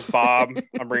 Yeah. Bob,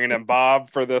 I'm bringing in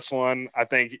Bob for this one. I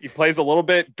think he plays a little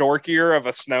bit dorkier of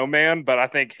a snowman, but I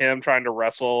think him trying to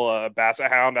wrestle a basset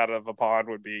hound out of a pond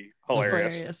would be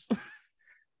hilarious.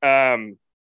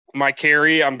 My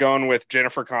Carrie, I'm going with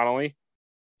Jennifer Connelly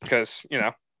because,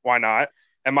 why not?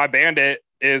 And my bandit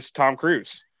is Tom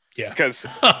Cruise. Yeah, because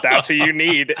that's who you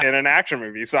need in an action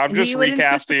movie. So I'm just recasting.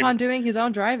 Insist upon doing his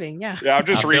own driving. Yeah, I'm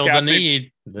just recasting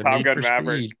Top Gun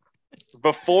Maverick.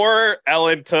 Before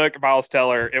Ellen took Miles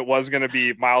Teller, it was going to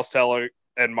be Miles Teller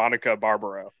and Monica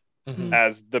Barbaro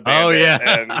as the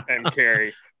bandit and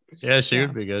Carrie. Yeah, she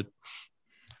would be good.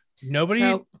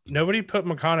 Nobody put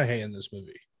McConaughey in this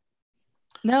movie.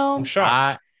 No, I'm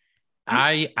shocked.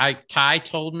 Ty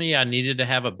told me I needed to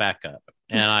have a backup.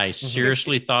 And I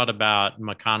seriously thought about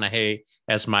McConaughey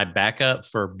as my backup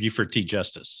for Buford T.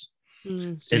 Justice.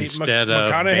 Instead of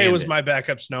McConaughey was my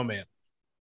backup snowman.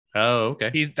 Oh,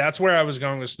 okay. That's where I was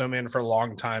going with snowman for a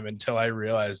long time until I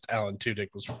realized Alan Tudyk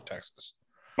was from Texas.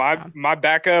 My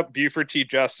backup Buford T.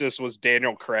 Justice was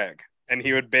Daniel Craig, and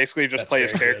he would basically just play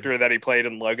his character that he played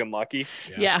in Logan Lucky.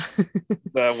 Yeah.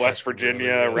 The West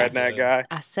Virginia redneck guy.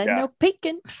 I said no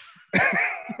peeking.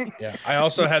 Yeah, I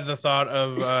also had the thought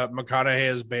of McConaughey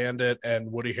as Bandit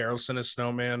and Woody Harrelson as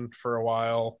Snowman for a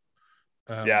while.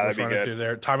 That'd be good. Through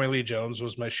there. Tommy Lee Jones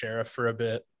was my sheriff for a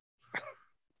bit.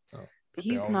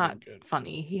 He's not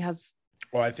funny. He has.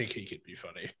 Well, I think he could be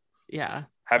funny. Yeah.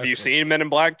 Have you seen Men in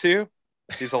Black 2?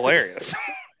 He's hilarious.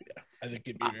 Yeah, I think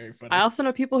he'd be very funny. I also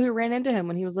know people who ran into him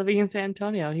when he was living in San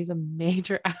Antonio, and he's a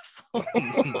major asshole.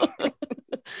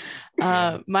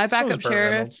 My backup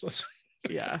sheriff.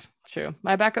 Yeah, true.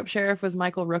 My backup sheriff was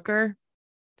Michael Rooker.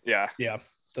 Yeah.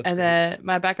 And then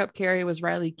my backup Carrie was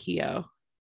Riley Keough.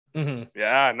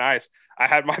 Yeah, nice. I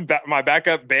had my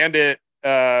backup bandit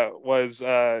was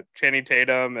Channing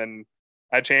Tatum, and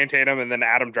I had Channing Tatum and then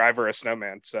Adam Driver as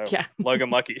Snowman. So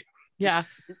Logan Lucky. Yeah.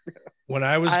 When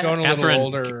I was going a little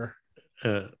older,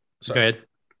 go ahead.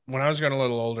 When I was going a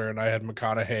little older and I had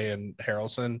McConaughey and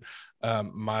Harrelson,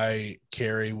 my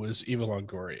Carrie was Eva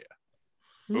Longoria.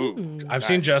 Ooh, I've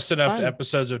seen just enough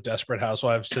episodes of Desperate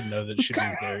Housewives to know that she'd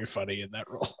be very funny in that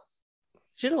role.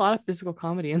 She had a lot of physical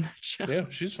comedy in that show. Yeah,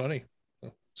 she's funny.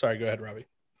 Oh, sorry, go ahead, Robbie.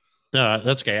 No,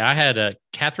 that's okay. I had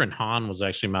Catherine Hahn was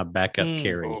actually my backup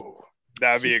Carrie. Oh,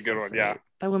 that'd be a good one. Yeah,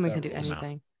 that woman can do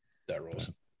anything. That rules.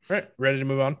 All right, ready to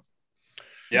move on?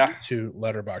 Yeah. To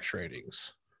Letterboxd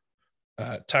ratings.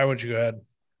 Ty, why don't you go ahead?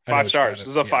 5 stars. This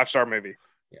is a 5-star movie.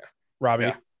 Yeah.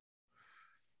 Robbie.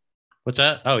 What's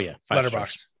that? Oh yeah, 5 Letterboxd.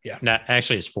 stars. Yeah. No,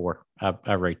 actually, it's 4.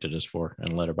 I rated it as 4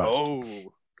 in Letterboxd.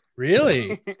 Oh,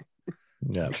 Really?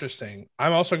 Yeah. Interesting.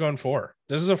 I'm also going 4.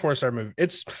 This is a 4-star movie.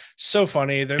 It's so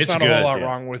funny. There's It's not good, a whole lot yeah.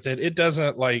 wrong with it. It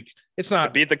doesn't it's I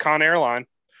not beat the Con Air line.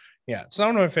 Yeah, it's not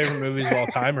one of my favorite movies of all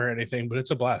time or anything, but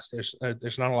it's a blast.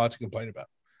 There's not a lot to complain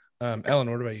about. Ellen,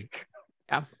 what about you?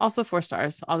 Yeah, also 4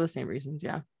 stars. All the same reasons.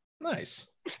 Yeah. Nice.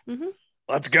 Mm-hmm.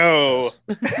 Let's go.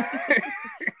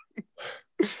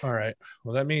 All right.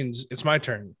 Well, that means it's my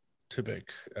turn to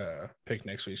pick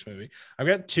next week's movie. I've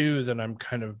got 2 that I'm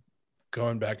kind of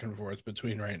going back and forth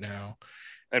between right now.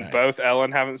 And both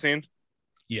Ellen haven't seen?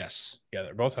 Yes. Yeah,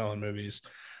 they're both Ellen movies.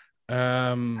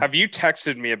 Have you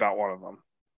texted me about one of them?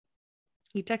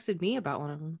 You texted me about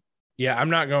one of them. Yeah, I'm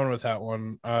not going with that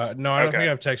one. No, I don't Okay. think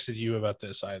I've texted you about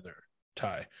this either,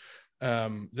 Ty.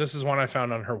 This is one I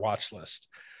found on her watch list.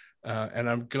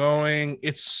 And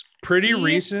it's pretty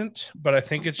recent, but I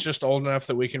think it's just old enough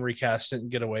that we can recast it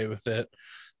and get away with it.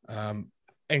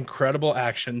 Incredible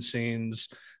action scenes,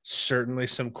 certainly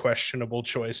some questionable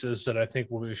choices that I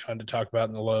think will be fun to talk about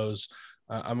in the lows.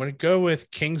 I'm going to go with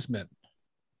Kingsman.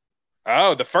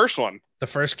 Oh, the first one. The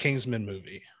first Kingsman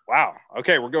movie. Wow.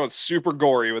 Okay, we're going super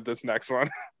gory with this next one.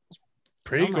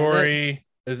 Pretty Oh my gory.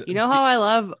 You know how I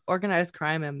love organized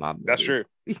crime and mob movies. That's true.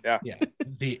 Yeah. Yeah.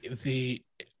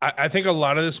 I think a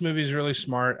lot of this movie is really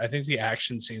smart. I think the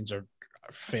action scenes are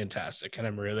fantastic, and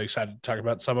I'm really excited to talk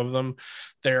about some of them.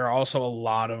 There are also a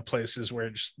lot of places where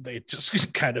they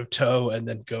just kind of toe and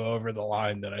then go over the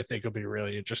line that I think will be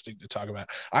really interesting to talk about.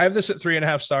 I have this at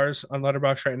 3.5 stars on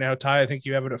Letterboxd right now. Ty, I think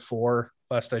you have it at 4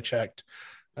 last I checked.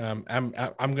 I'm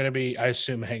going to be, I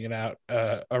assume, hanging out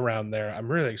around there. I'm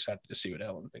really excited to see what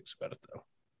Ellen thinks about it, though.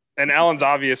 And Ellen's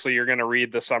obviously you're going to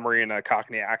read the summary in a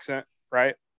Cockney accent,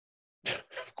 right?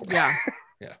 Yeah.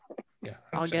 Yeah.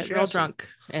 I'll get real drunk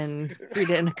and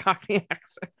read it in a Cockney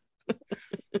accent.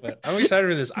 But I'm excited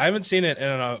for this. I haven't seen it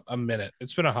in a minute.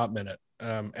 It's been a hot minute.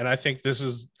 And I think this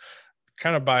is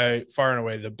kind of by far and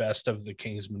away the best of the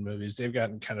Kingsman movies. They've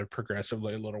gotten kind of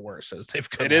progressively a little worse as they've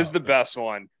come out. It is the best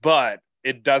one, but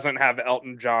it doesn't have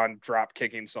Elton John drop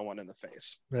kicking someone in the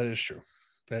face. That is true.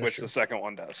 Which the second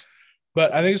one does.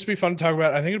 But I think this would be fun to talk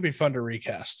about. I think it'd be fun to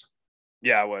recast.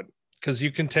 Yeah, I would. Because you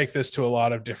can take this to a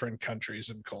lot of different countries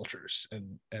and cultures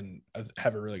and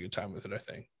have a really good time with it, I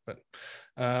think. But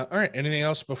all right, anything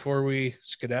else before we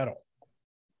skedaddle?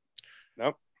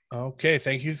 Nope. Okay,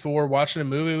 thank you for watching a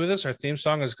movie with us. Our theme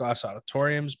song is Glass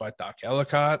Auditoriums by Doc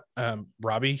Ellicott.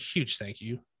 Robbie, huge thank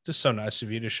you. Just so nice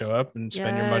of you to show up and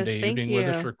spend your Monday evening with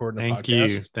us recording a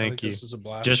podcast. Thank you. This is a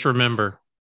blast. Just remember,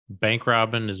 bank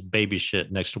robbing is baby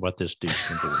shit next to what this dude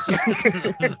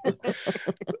can do.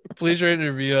 Please rate and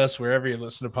review us wherever you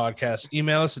listen to podcasts.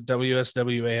 Email us at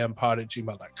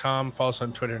wswampod@gmail.com. Follow us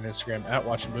on Twitter and Instagram at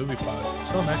WatchingMoviePod.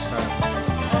 Until next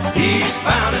time.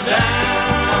 Eastbound and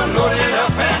down, loaded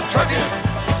up and trucking.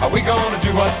 Are we gonna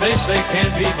do what they say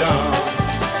can't be done?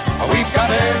 We've got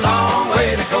a long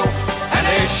way to go and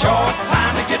a short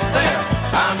time to get there.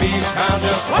 I'm eastbound,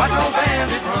 just watch old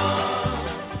bandit run.